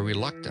and more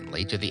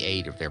reluctantly to the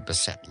aid of their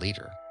beset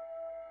leader.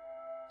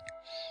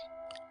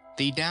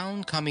 The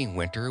downcoming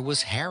winter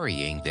was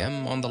harrying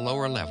them on the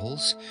lower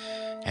levels,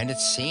 and it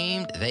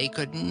seemed they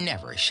could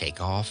never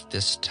shake off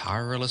this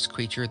tireless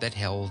creature that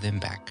held them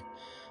back.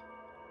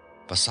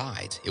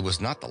 Besides, it was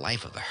not the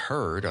life of the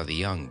herd or the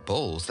young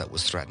bulls that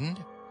was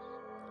threatened.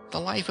 The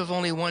life of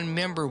only one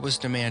member was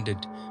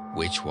demanded,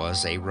 which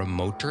was a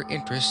remoter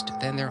interest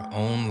than their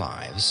own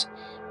lives,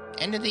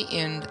 and in the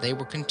end they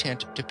were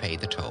content to pay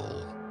the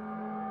toll.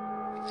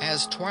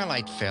 As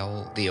twilight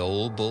fell, the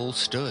old bull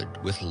stood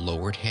with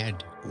lowered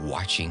head,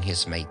 watching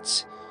his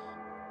mates.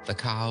 The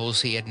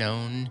cows he had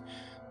known,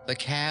 the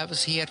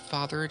calves he had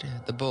fathered,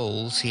 the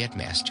bulls he had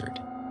mastered,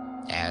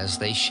 as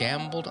they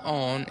shambled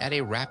on at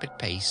a rapid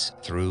pace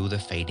through the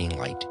fading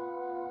light.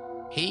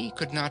 He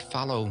could not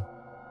follow,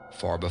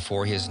 for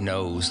before his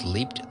nose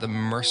leaped the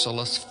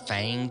merciless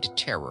fanged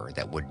terror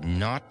that would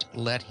not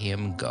let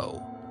him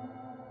go.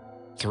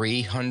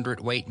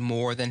 300 weight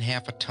more than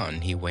half a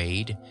ton he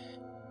weighed.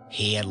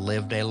 He had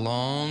lived a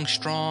long,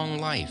 strong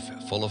life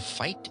full of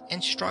fight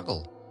and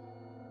struggle,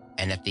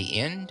 and at the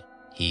end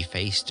he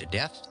faced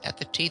death at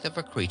the teeth of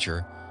a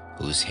creature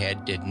whose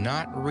head did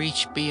not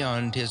reach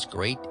beyond his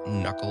great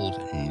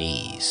knuckled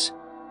knees.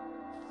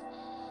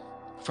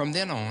 From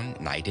then on,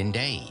 night and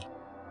day,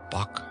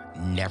 Buck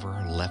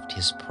never left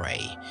his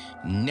prey,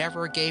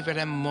 never gave it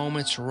a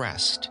moment's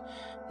rest,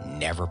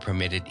 never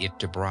permitted it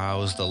to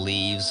browse the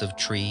leaves of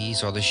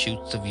trees or the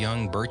shoots of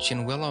young birch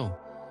and willow.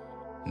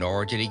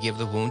 Nor did he give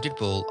the wounded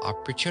bull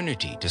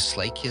opportunity to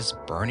slake his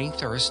burning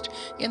thirst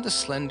in the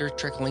slender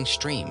trickling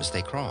streams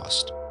they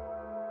crossed.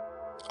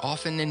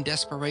 Often in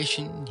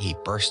desperation, he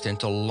burst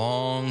into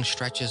long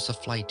stretches of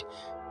flight.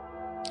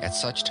 At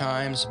such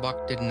times,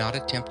 Buck did not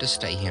attempt to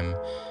stay him,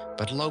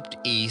 but loped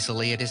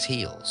easily at his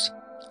heels,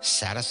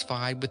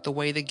 satisfied with the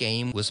way the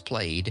game was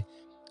played,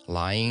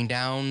 lying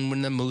down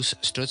when the moose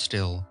stood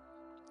still,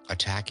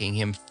 attacking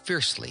him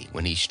fiercely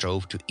when he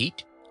strove to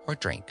eat or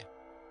drink.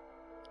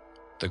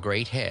 The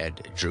great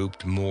head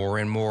drooped more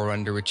and more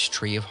under its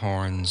tree of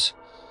horns,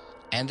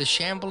 and the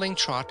shambling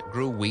trot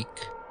grew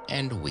weak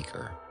and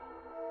weaker.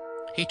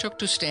 He took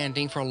to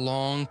standing for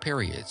long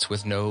periods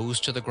with nose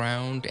to the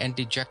ground and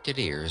dejected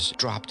ears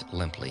dropped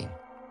limply.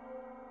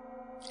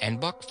 And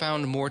Buck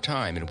found more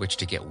time in which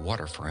to get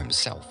water for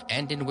himself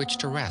and in which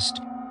to rest.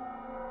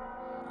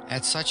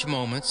 At such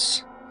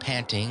moments,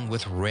 panting,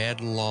 with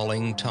red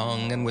lolling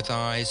tongue and with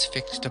eyes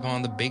fixed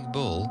upon the big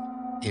bull,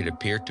 it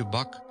appeared to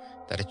Buck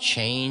that a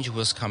change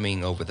was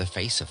coming over the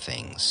face of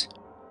things.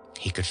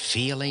 He could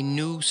feel a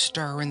new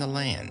stir in the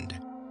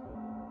land.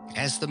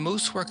 As the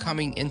moose were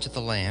coming into the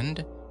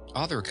land,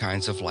 other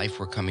kinds of life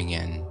were coming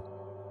in.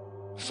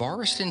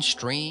 Forest and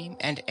stream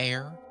and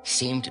air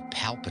seemed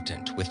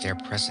palpitant with their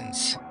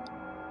presence.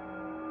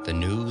 The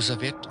news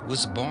of it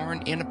was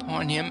borne in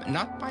upon him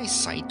not by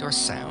sight or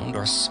sound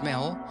or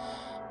smell,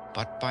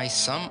 but by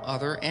some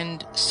other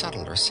and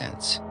subtler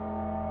sense.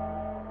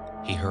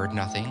 He heard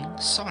nothing,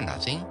 saw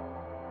nothing,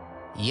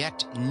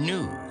 yet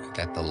knew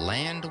that the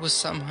land was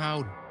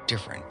somehow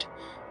different,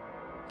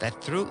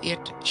 that through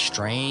it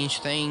strange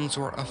things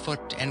were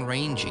afoot and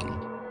ranging,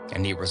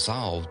 and he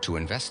resolved to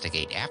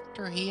investigate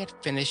after he had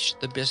finished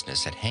the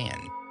business at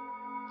hand.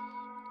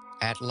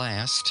 At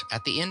last,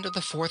 at the end of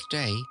the 4th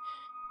day,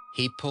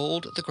 he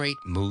pulled the great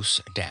moose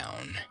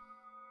down.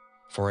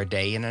 For a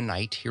day and a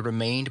night he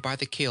remained by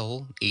the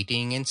kill,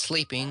 eating and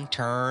sleeping,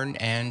 turn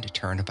and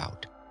turn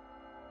about.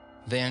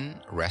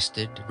 Then,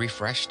 rested,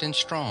 refreshed, and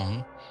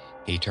strong,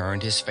 he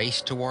turned his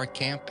face toward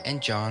camp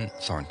and John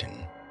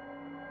Thornton.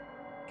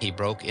 He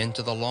broke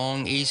into the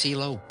long, easy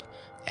lope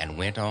and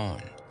went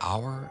on,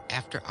 hour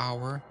after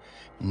hour,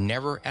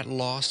 never at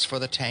loss for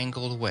the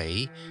tangled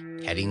way,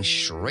 heading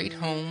straight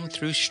home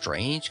through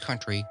strange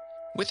country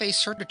with a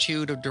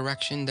certitude of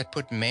direction that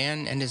put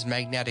man and his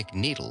magnetic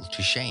needle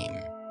to shame.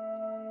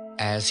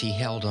 As he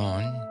held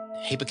on,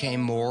 he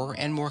became more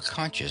and more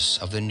conscious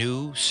of the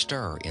new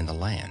stir in the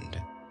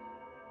land.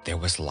 There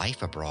was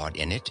life abroad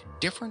in it,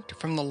 different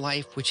from the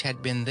life which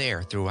had been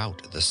there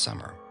throughout the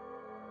summer.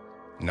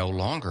 No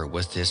longer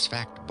was this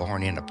fact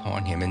borne in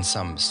upon him in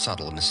some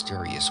subtle,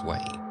 mysterious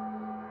way.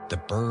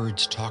 The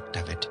birds talked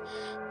of it,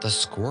 the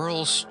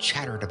squirrels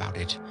chattered about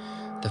it,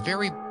 the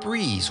very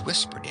breeze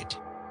whispered it.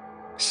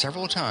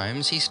 Several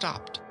times he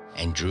stopped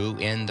and drew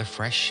in the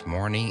fresh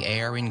morning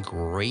air in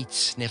great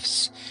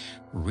sniffs,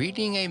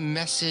 reading a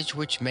message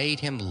which made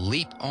him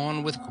leap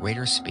on with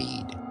greater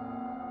speed.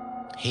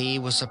 He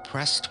was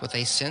oppressed with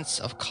a sense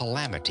of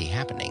calamity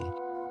happening,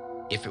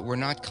 if it were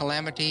not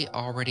calamity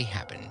already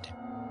happened.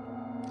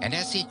 And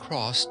as he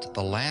crossed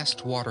the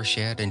last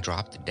watershed and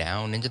dropped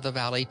down into the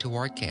valley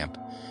toward camp,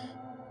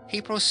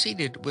 he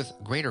proceeded with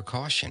greater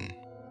caution.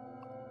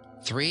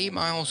 3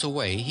 miles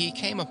away he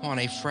came upon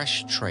a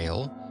fresh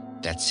trail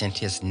that sent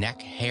his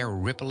neck hair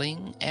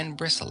rippling and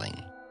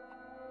bristling.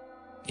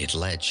 It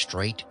led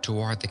straight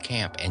toward the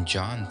camp and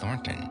John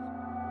Thornton.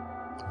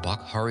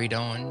 Buck hurried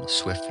on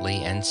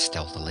swiftly and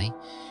stealthily,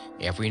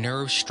 every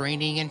nerve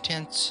straining and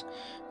tense,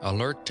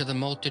 alert to the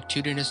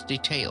multitudinous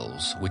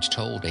details which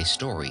told a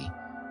story,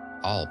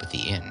 all but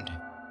the end.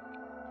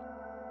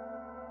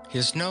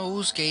 His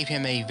nose gave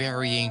him a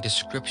varying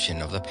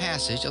description of the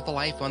passage of the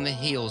life on the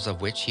heels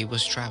of which he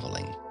was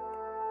traveling.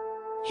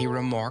 He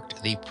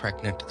remarked the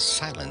pregnant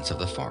silence of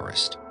the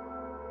forest.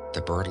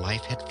 The bird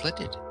life had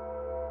flitted.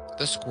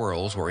 The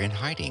squirrels were in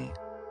hiding.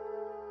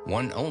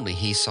 One only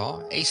he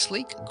saw, a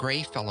sleek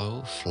gray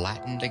fellow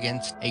flattened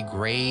against a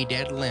gray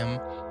dead limb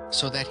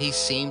so that he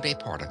seemed a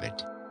part of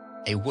it,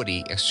 a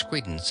woody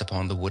excrescence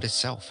upon the wood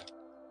itself.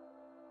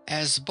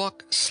 As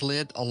Buck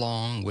slid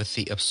along with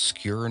the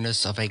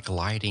obscureness of a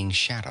gliding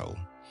shadow,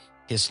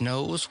 his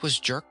nose was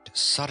jerked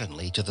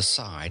suddenly to the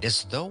side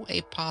as though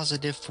a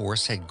positive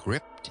force had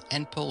gripped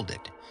and pulled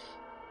it.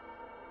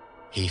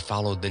 He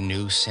followed the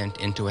new scent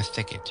into a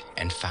thicket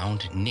and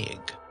found Nig.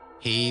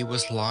 He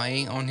was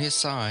lying on his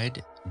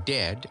side,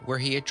 dead where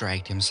he had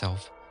dragged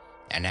himself,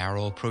 an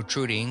arrow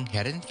protruding,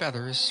 head and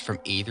feathers, from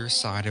either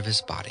side of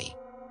his body.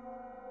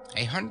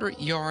 100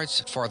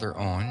 yards farther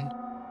on,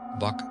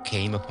 Buck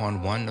came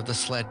upon one of the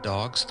sled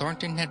dogs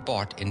Thornton had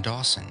bought in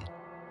Dawson.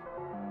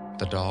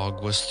 The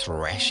dog was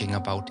thrashing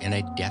about in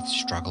a death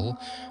struggle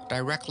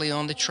directly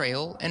on the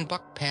trail, and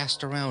Buck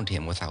passed around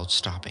him without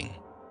stopping.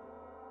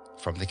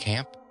 From the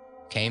camp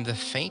came the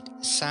faint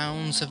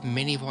sounds of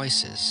many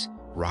voices,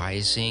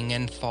 rising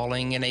and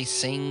falling in a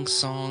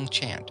sing-song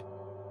chant.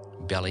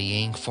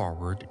 Bellying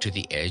forward to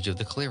the edge of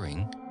the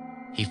clearing,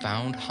 he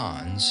found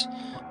Hans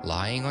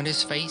lying on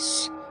his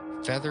face,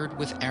 feathered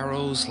with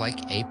arrows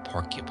like a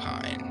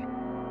porcupine.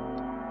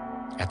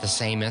 At the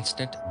same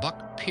instant,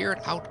 Buck peered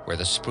out where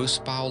the Spruce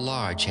Bough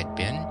Lodge had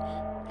been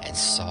and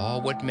saw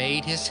what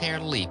made his hair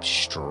leap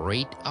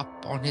straight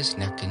up on his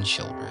neck and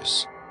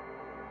shoulders.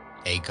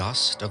 A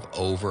gust of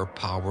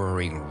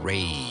overpowering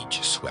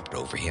rage swept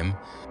over him.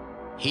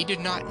 He did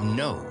not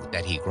know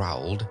that he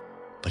growled,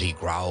 but he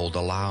growled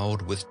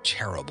aloud with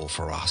terrible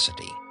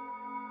ferocity.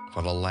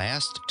 For the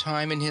last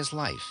time in his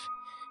life,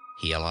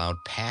 he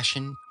allowed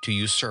passion to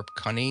usurp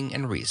cunning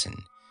and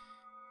reason,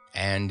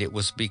 and it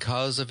was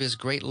because of his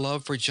great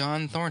love for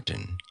John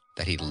Thornton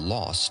that he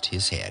lost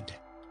his head.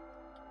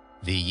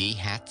 The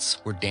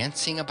Yeehats were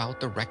dancing about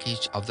the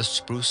wreckage of the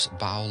Spruce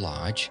Bough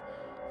Lodge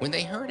when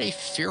they heard a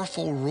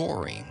fearful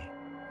roaring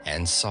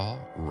and saw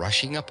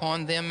rushing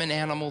upon them an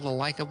animal the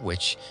like of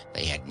which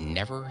they had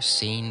never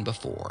seen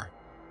before.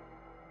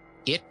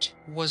 It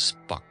was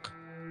Buck,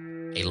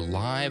 a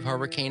live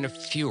hurricane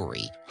of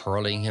fury,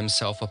 hurling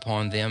himself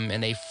upon them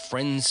in a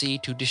frenzy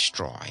to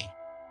destroy.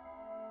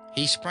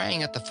 He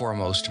sprang at the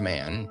foremost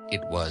man,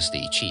 it was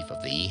the chief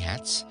of the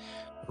Yeehats,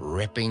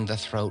 ripping the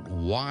throat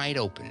wide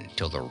open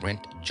till the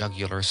rent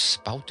jugular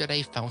spouted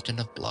a fountain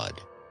of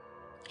blood.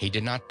 He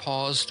did not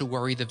pause to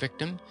worry the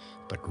victim,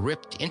 but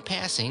ripped in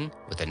passing,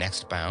 with the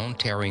next bound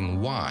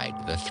tearing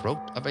wide the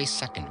throat of a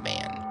second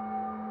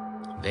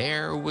man.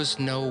 There was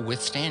no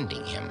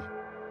withstanding him.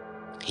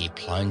 He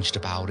plunged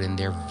about in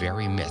their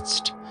very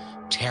midst,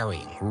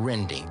 tearing,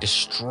 rending,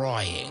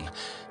 destroying,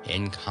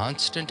 in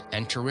constant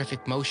and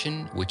terrific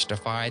motion which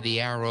defied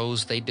the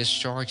arrows they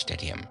discharged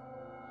at him.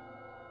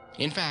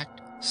 In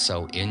fact,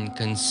 so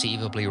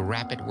inconceivably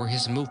rapid were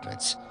his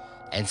movements,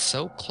 and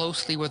so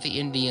closely were the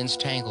Indians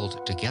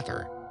tangled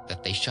together,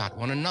 that they shot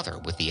one another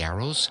with the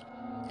arrows,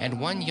 and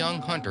one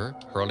young hunter,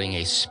 hurling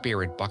a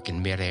spear at Buck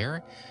in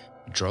midair,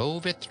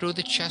 drove it through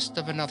the chest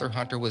of another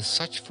hunter with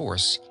such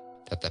force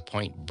that the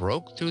point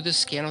broke through the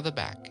skin of the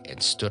back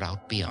and stood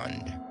out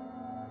beyond.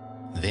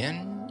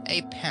 Then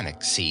a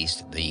panic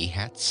seized the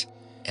Yeehats,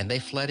 and they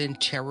fled in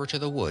terror to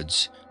the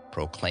woods,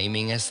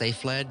 proclaiming as they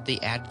fled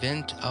the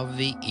advent of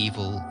the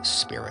evil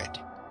spirit.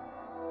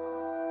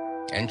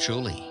 And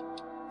truly,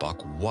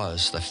 Buck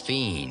was the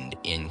fiend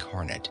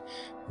incarnate,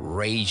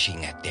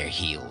 raging at their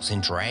heels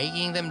and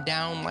dragging them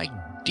down like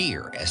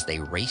deer as they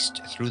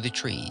raced through the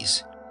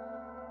trees.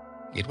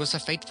 It was a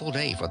fateful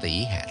day for the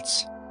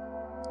Yeehats.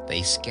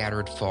 They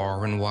scattered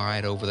far and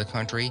wide over the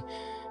country,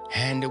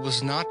 and it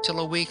was not till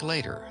a week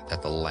later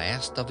that the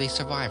last of the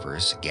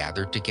survivors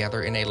gathered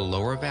together in a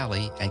lower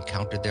valley and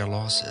counted their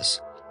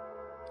losses.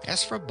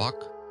 As for Buck,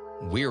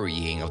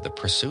 wearying of the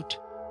pursuit,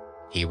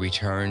 he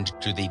returned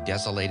to the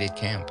desolated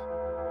camp.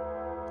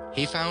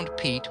 He found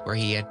Pete where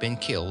he had been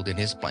killed in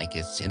his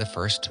blankets in the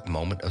first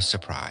moment of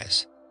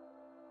surprise.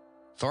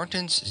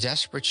 Thornton's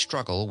desperate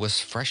struggle was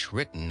fresh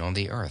written on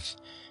the earth,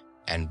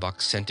 and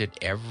Buck scented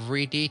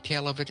every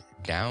detail of it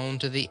down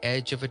to the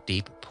edge of a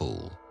deep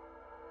pool.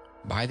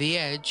 By the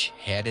edge,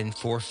 head and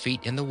 4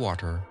 feet in the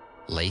water,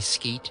 lay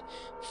Skeet,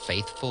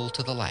 faithful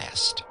to the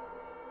last.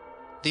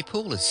 The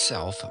pool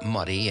itself,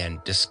 muddy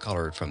and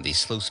discolored from the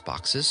sluice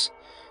boxes,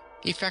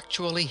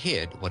 effectually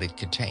hid what it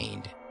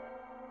contained.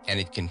 And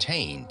it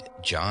contained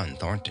John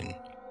Thornton,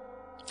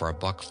 for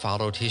Buck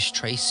followed his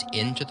trace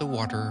into the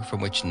water from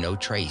which no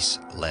trace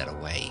led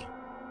away.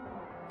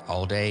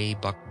 All day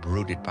Buck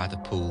brooded by the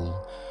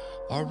pool,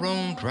 or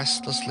roamed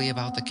restlessly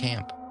about the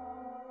camp.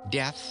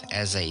 Death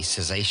as a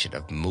cessation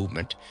of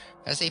movement,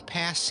 as a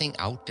passing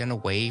out and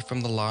away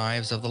from the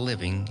lives of the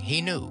living, he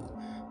knew,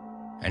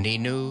 and he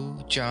knew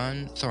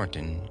John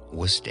Thornton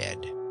was dead.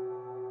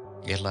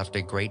 It left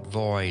a great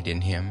void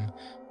in him,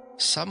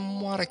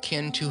 somewhat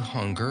akin to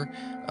hunger,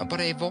 but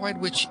a void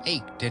which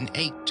ached,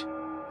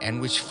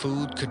 and which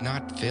food could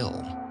not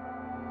fill.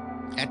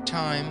 At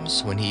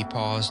times, when he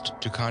paused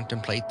to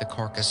contemplate the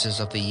carcasses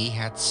of the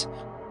Yeehats,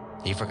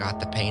 he forgot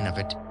the pain of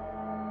it,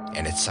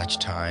 and at such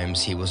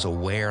times he was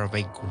aware of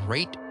a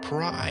great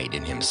pride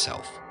in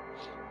himself,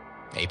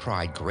 a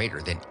pride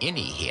greater than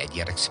any he had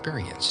yet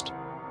experienced.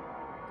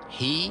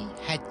 He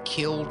had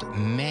killed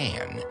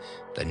man,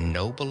 the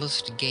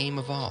noblest game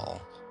of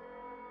all,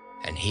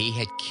 and he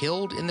had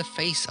killed in the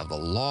face of the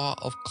law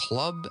of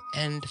club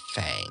and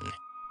fang.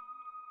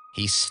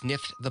 He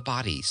sniffed the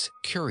bodies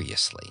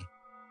curiously.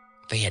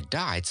 They had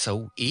died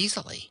so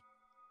easily.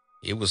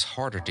 It was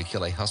harder to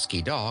kill a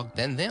husky dog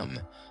than them.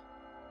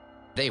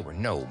 They were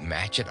no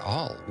match at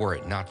all, were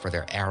it not for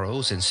their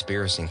arrows and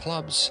spears and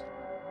clubs.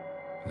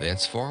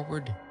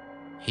 Thenceforward,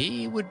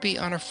 he would be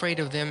unafraid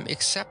of them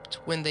except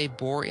when they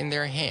bore in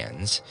their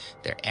hands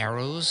their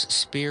arrows,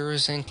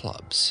 spears, and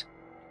clubs.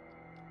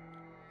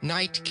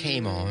 Night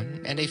came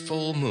on, and a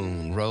full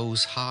moon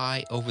rose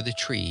high over the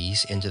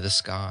trees into the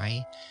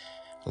sky,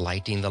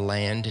 lighting the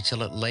land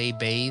till it lay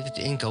bathed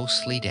in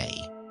ghostly day.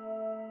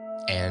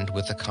 And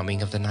with the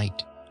coming of the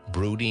night,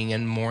 brooding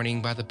and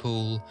mourning by the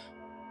pool,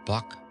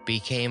 Buck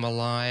became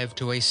alive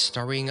to a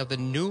stirring of the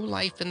new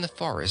life in the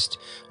forest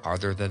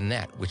other than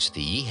that which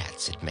the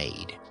Yeehats had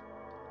made.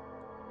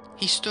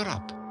 He stood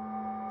up,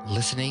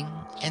 listening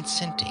and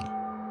scenting.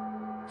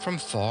 From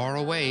far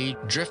away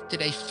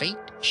drifted a faint,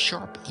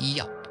 sharp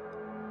yelp,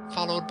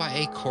 followed by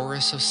a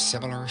chorus of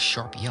similar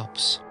sharp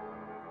yelps.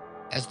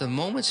 As the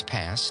moments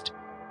passed,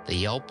 the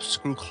yelps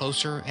grew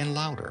closer and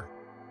louder.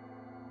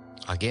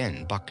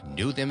 Again, Buck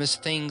knew them as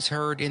things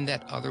heard in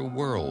that other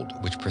world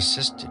which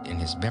persisted in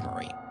his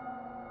memory.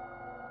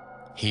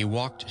 He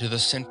walked to the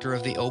center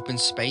of the open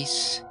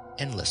space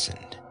and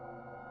listened.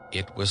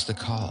 It was the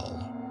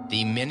call,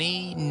 the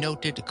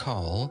many-noted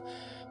call,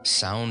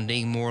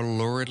 sounding more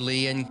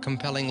luridly and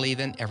compellingly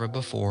than ever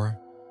before.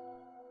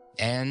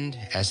 And,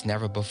 as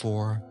never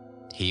before,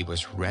 he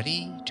was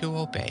ready to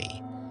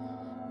obey.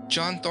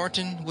 John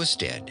Thornton was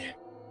dead.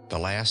 The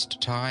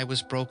last tie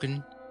was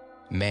broken.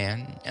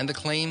 Man and the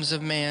claims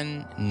of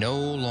man no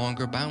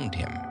longer bound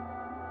him.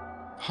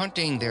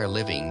 Hunting their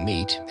living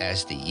meat,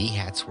 as the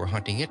Yeehats were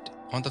hunting it,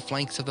 on the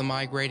flanks of the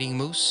migrating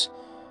moose,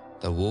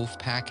 the wolf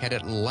pack had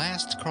at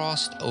last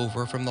crossed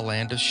over from the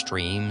land of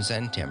streams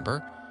and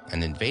timber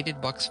and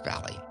invaded Buck's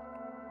Valley.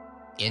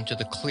 Into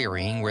the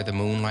clearing where the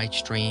moonlight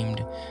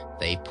streamed,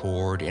 they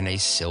poured in a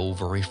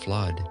silvery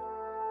flood.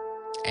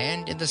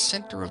 And in the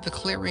center of the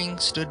clearing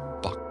stood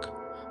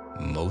Buck,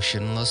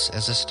 motionless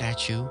as a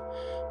statue,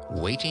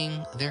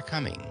 waiting their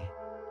coming.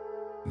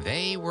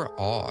 They were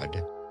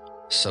awed.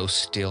 So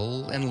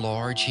still and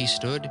large he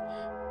stood,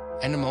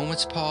 and a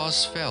moment's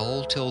pause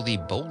fell till the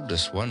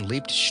boldest one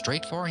leaped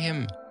straight for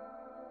him.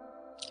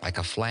 Like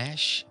a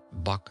flash,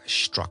 Buck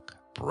struck,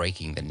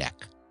 breaking the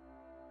neck.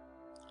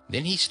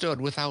 Then he stood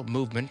without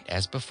movement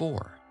as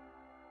before,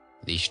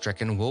 the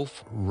stricken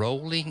wolf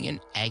rolling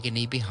in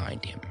agony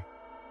behind him.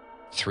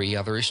 3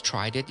 others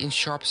tried it in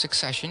sharp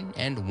succession,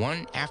 and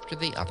one after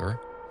the other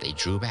they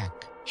drew back,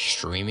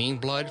 streaming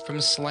blood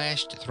from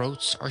slashed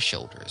throats or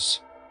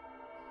shoulders.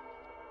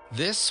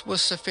 This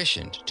was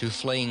sufficient to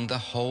fling the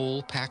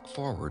whole pack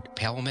forward,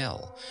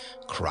 pell-mell,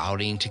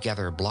 crowding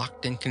together,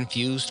 blocked and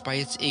confused by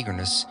its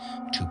eagerness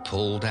to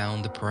pull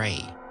down the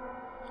prey.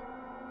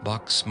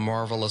 Buck's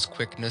marvelous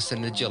quickness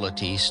and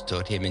agility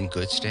stood him in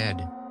good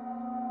stead.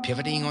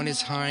 Pivoting on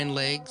his hind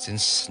legs and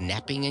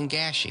snapping and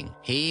gashing,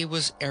 he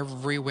was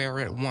everywhere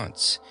at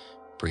once,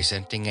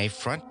 presenting a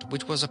front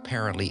which was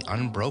apparently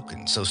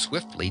unbroken, so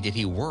swiftly did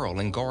he whirl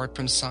and guard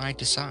from side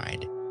to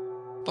side.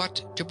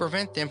 But to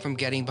prevent them from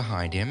getting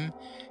behind him,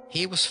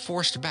 he was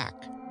forced back,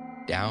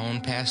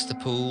 down past the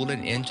pool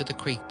and into the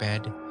creek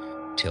bed,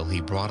 till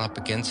he brought up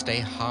against a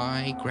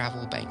high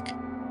gravel bank.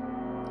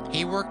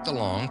 He worked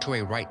along to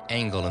a right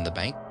angle in the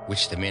bank,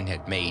 which the men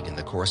had made in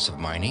the course of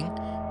mining,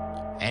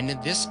 and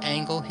in this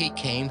angle he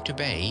came to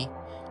bay,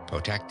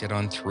 protected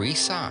on 3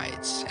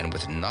 sides and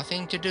with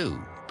nothing to do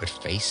but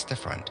face the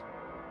front.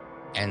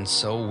 And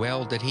so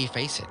well did he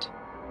face it,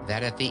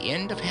 that at the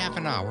end of half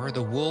an hour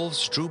the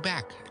wolves drew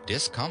back,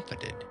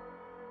 discomfited.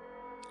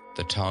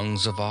 The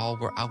tongues of all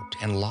were out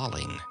and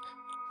lolling,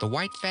 the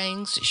white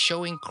fangs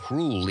showing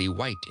cruelly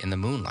white in the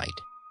moonlight.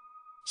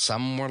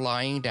 Some were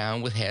lying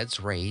down with heads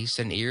raised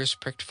and ears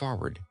pricked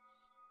forward.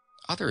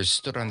 Others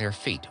stood on their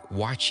feet,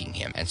 watching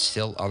him, and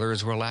still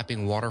others were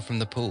lapping water from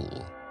the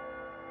pool.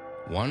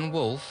 One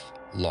wolf,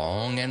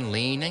 long and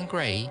lean and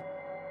gray,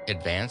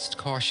 advanced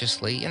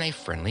cautiously in a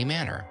friendly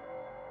manner,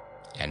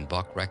 and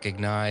Buck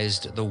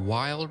recognized the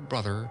wild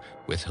brother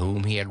with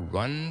whom he had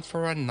run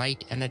for a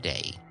night and a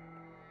day.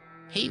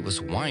 He was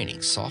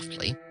whining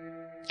softly,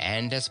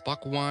 and as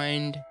Buck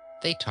whined,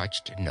 they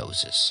touched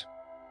noses.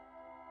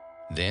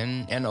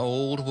 Then an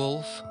old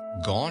wolf,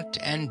 gaunt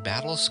and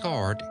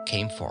battle-scarred,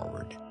 came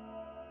forward.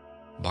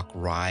 Buck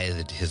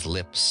writhed his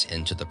lips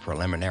into the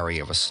preliminary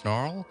of a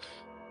snarl,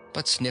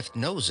 but sniffed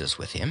noses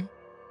with him,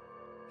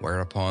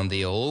 whereupon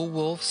the old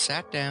wolf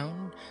sat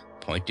down,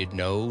 pointed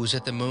nose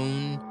at the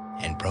moon,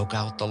 and broke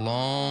out the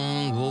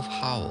long wolf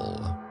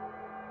howl.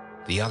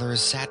 The others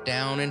sat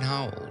down and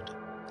howled,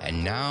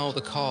 and now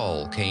the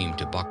call came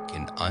to Buck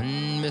in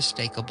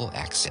unmistakable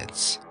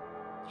accents.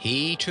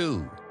 He,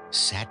 too,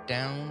 sat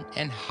down,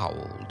 and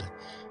howled.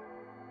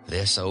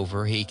 This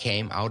over, he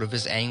came out of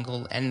his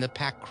angle, and the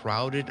pack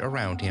crowded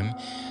around him,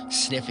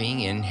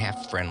 sniffing in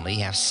half friendly,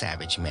 half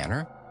savage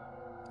manner.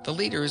 The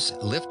leaders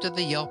lifted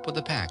the yelp of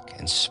the pack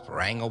and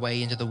sprang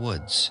away into the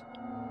woods.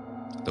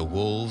 The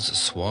wolves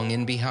swung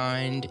in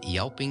behind,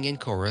 yelping in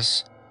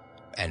chorus,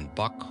 and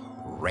Buck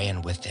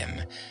ran with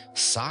them,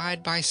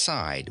 side by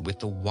side with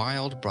the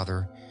wild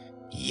brother,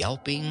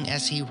 yelping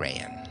as he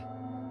ran.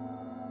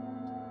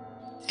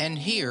 And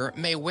here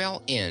may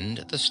well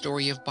end the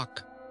story of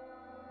Buck.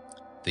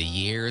 The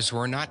years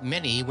were not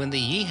many when the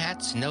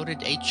Yeehats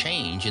noted a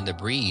change in the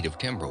breed of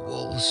timber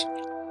wolves.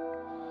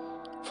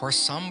 For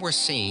some were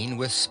seen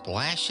with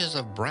splashes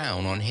of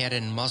brown on head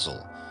and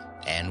muzzle,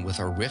 and with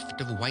a rift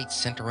of white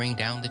centering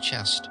down the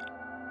chest.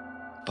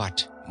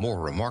 But more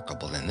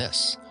remarkable than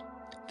this,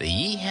 the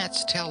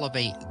Yeehats tell of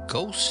a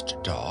ghost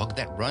dog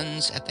that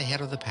runs at the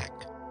head of the pack.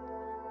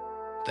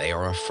 They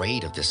are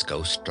afraid of this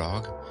ghost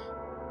dog,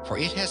 for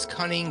it has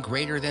cunning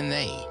greater than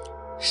they,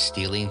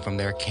 stealing from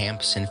their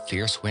camps in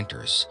fierce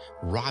winters,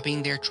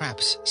 robbing their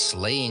traps,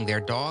 slaying their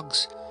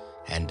dogs,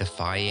 and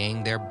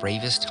defying their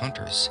bravest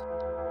hunters.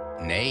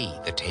 Nay,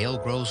 the tale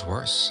grows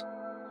worse.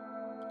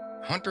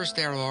 Hunters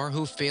there are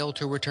who fail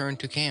to return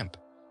to camp,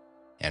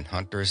 and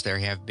hunters there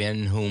have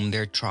been whom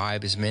their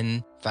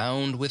tribesmen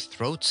found with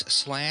throats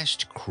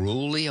slashed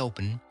cruelly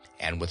open,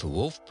 and with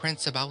wolf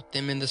prints about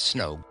them in the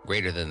snow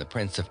greater than the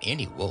prints of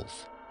any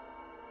wolf.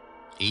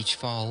 Each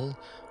fall,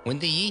 when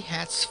the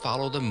Yeehats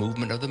follow the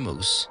movement of the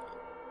moose,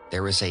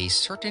 there is a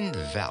certain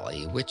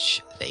valley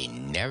which they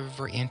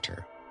never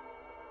enter.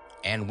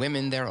 And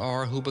women there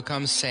are who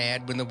become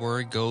sad when the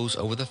word goes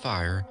over the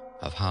fire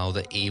of how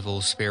the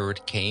evil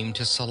spirit came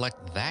to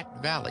select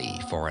that valley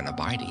for an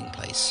abiding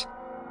place.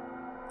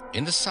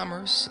 In the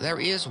summers, there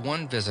is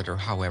one visitor,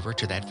 however,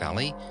 to that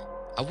valley,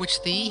 of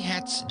which the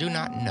Yeehats do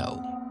not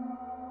know.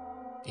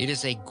 It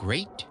is a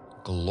great,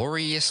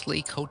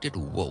 gloriously coated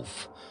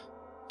wolf,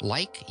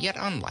 like yet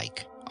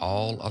unlike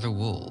all other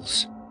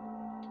wolves.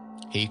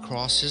 He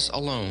crosses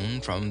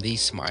alone from the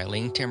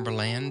smiling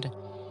timberland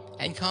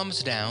and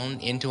comes down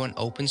into an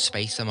open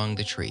space among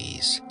the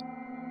trees.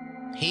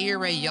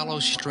 Here a yellow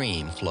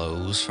stream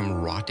flows from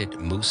rotted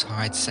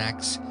moose-hide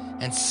sacks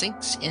and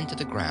sinks into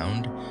the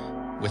ground,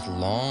 with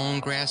long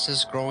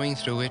grasses growing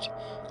through it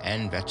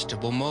and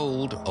vegetable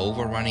mold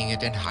overrunning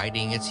it and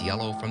hiding its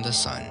yellow from the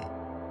sun.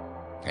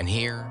 And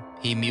here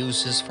he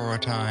muses for a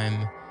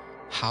time,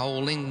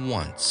 howling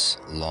once,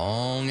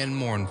 long and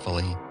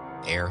mournfully,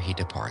 ere he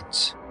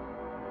departs.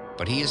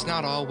 But he is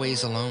not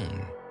always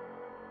alone.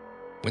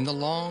 When the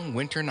long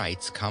winter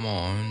nights come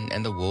on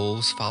and the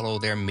wolves follow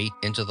their meat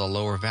into the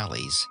lower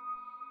valleys,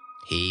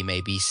 he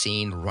may be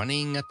seen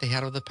running at the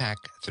head of the pack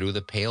through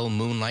the pale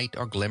moonlight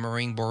or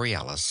glimmering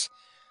borealis,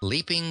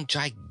 leaping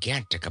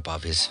gigantic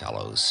above his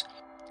fellows,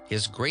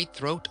 his great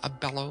throat a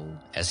bellow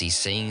as he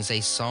sings a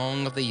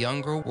song of the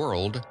younger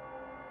world,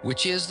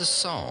 which is the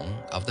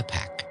song of the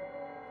pack.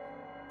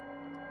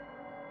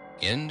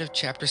 End of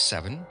Chapter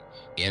 7.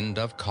 End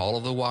of Call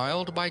of the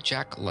Wild by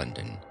Jack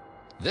London.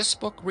 This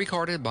book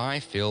recorded by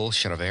Phil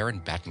Chenevert in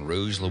Baton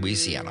Rouge,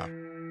 Louisiana.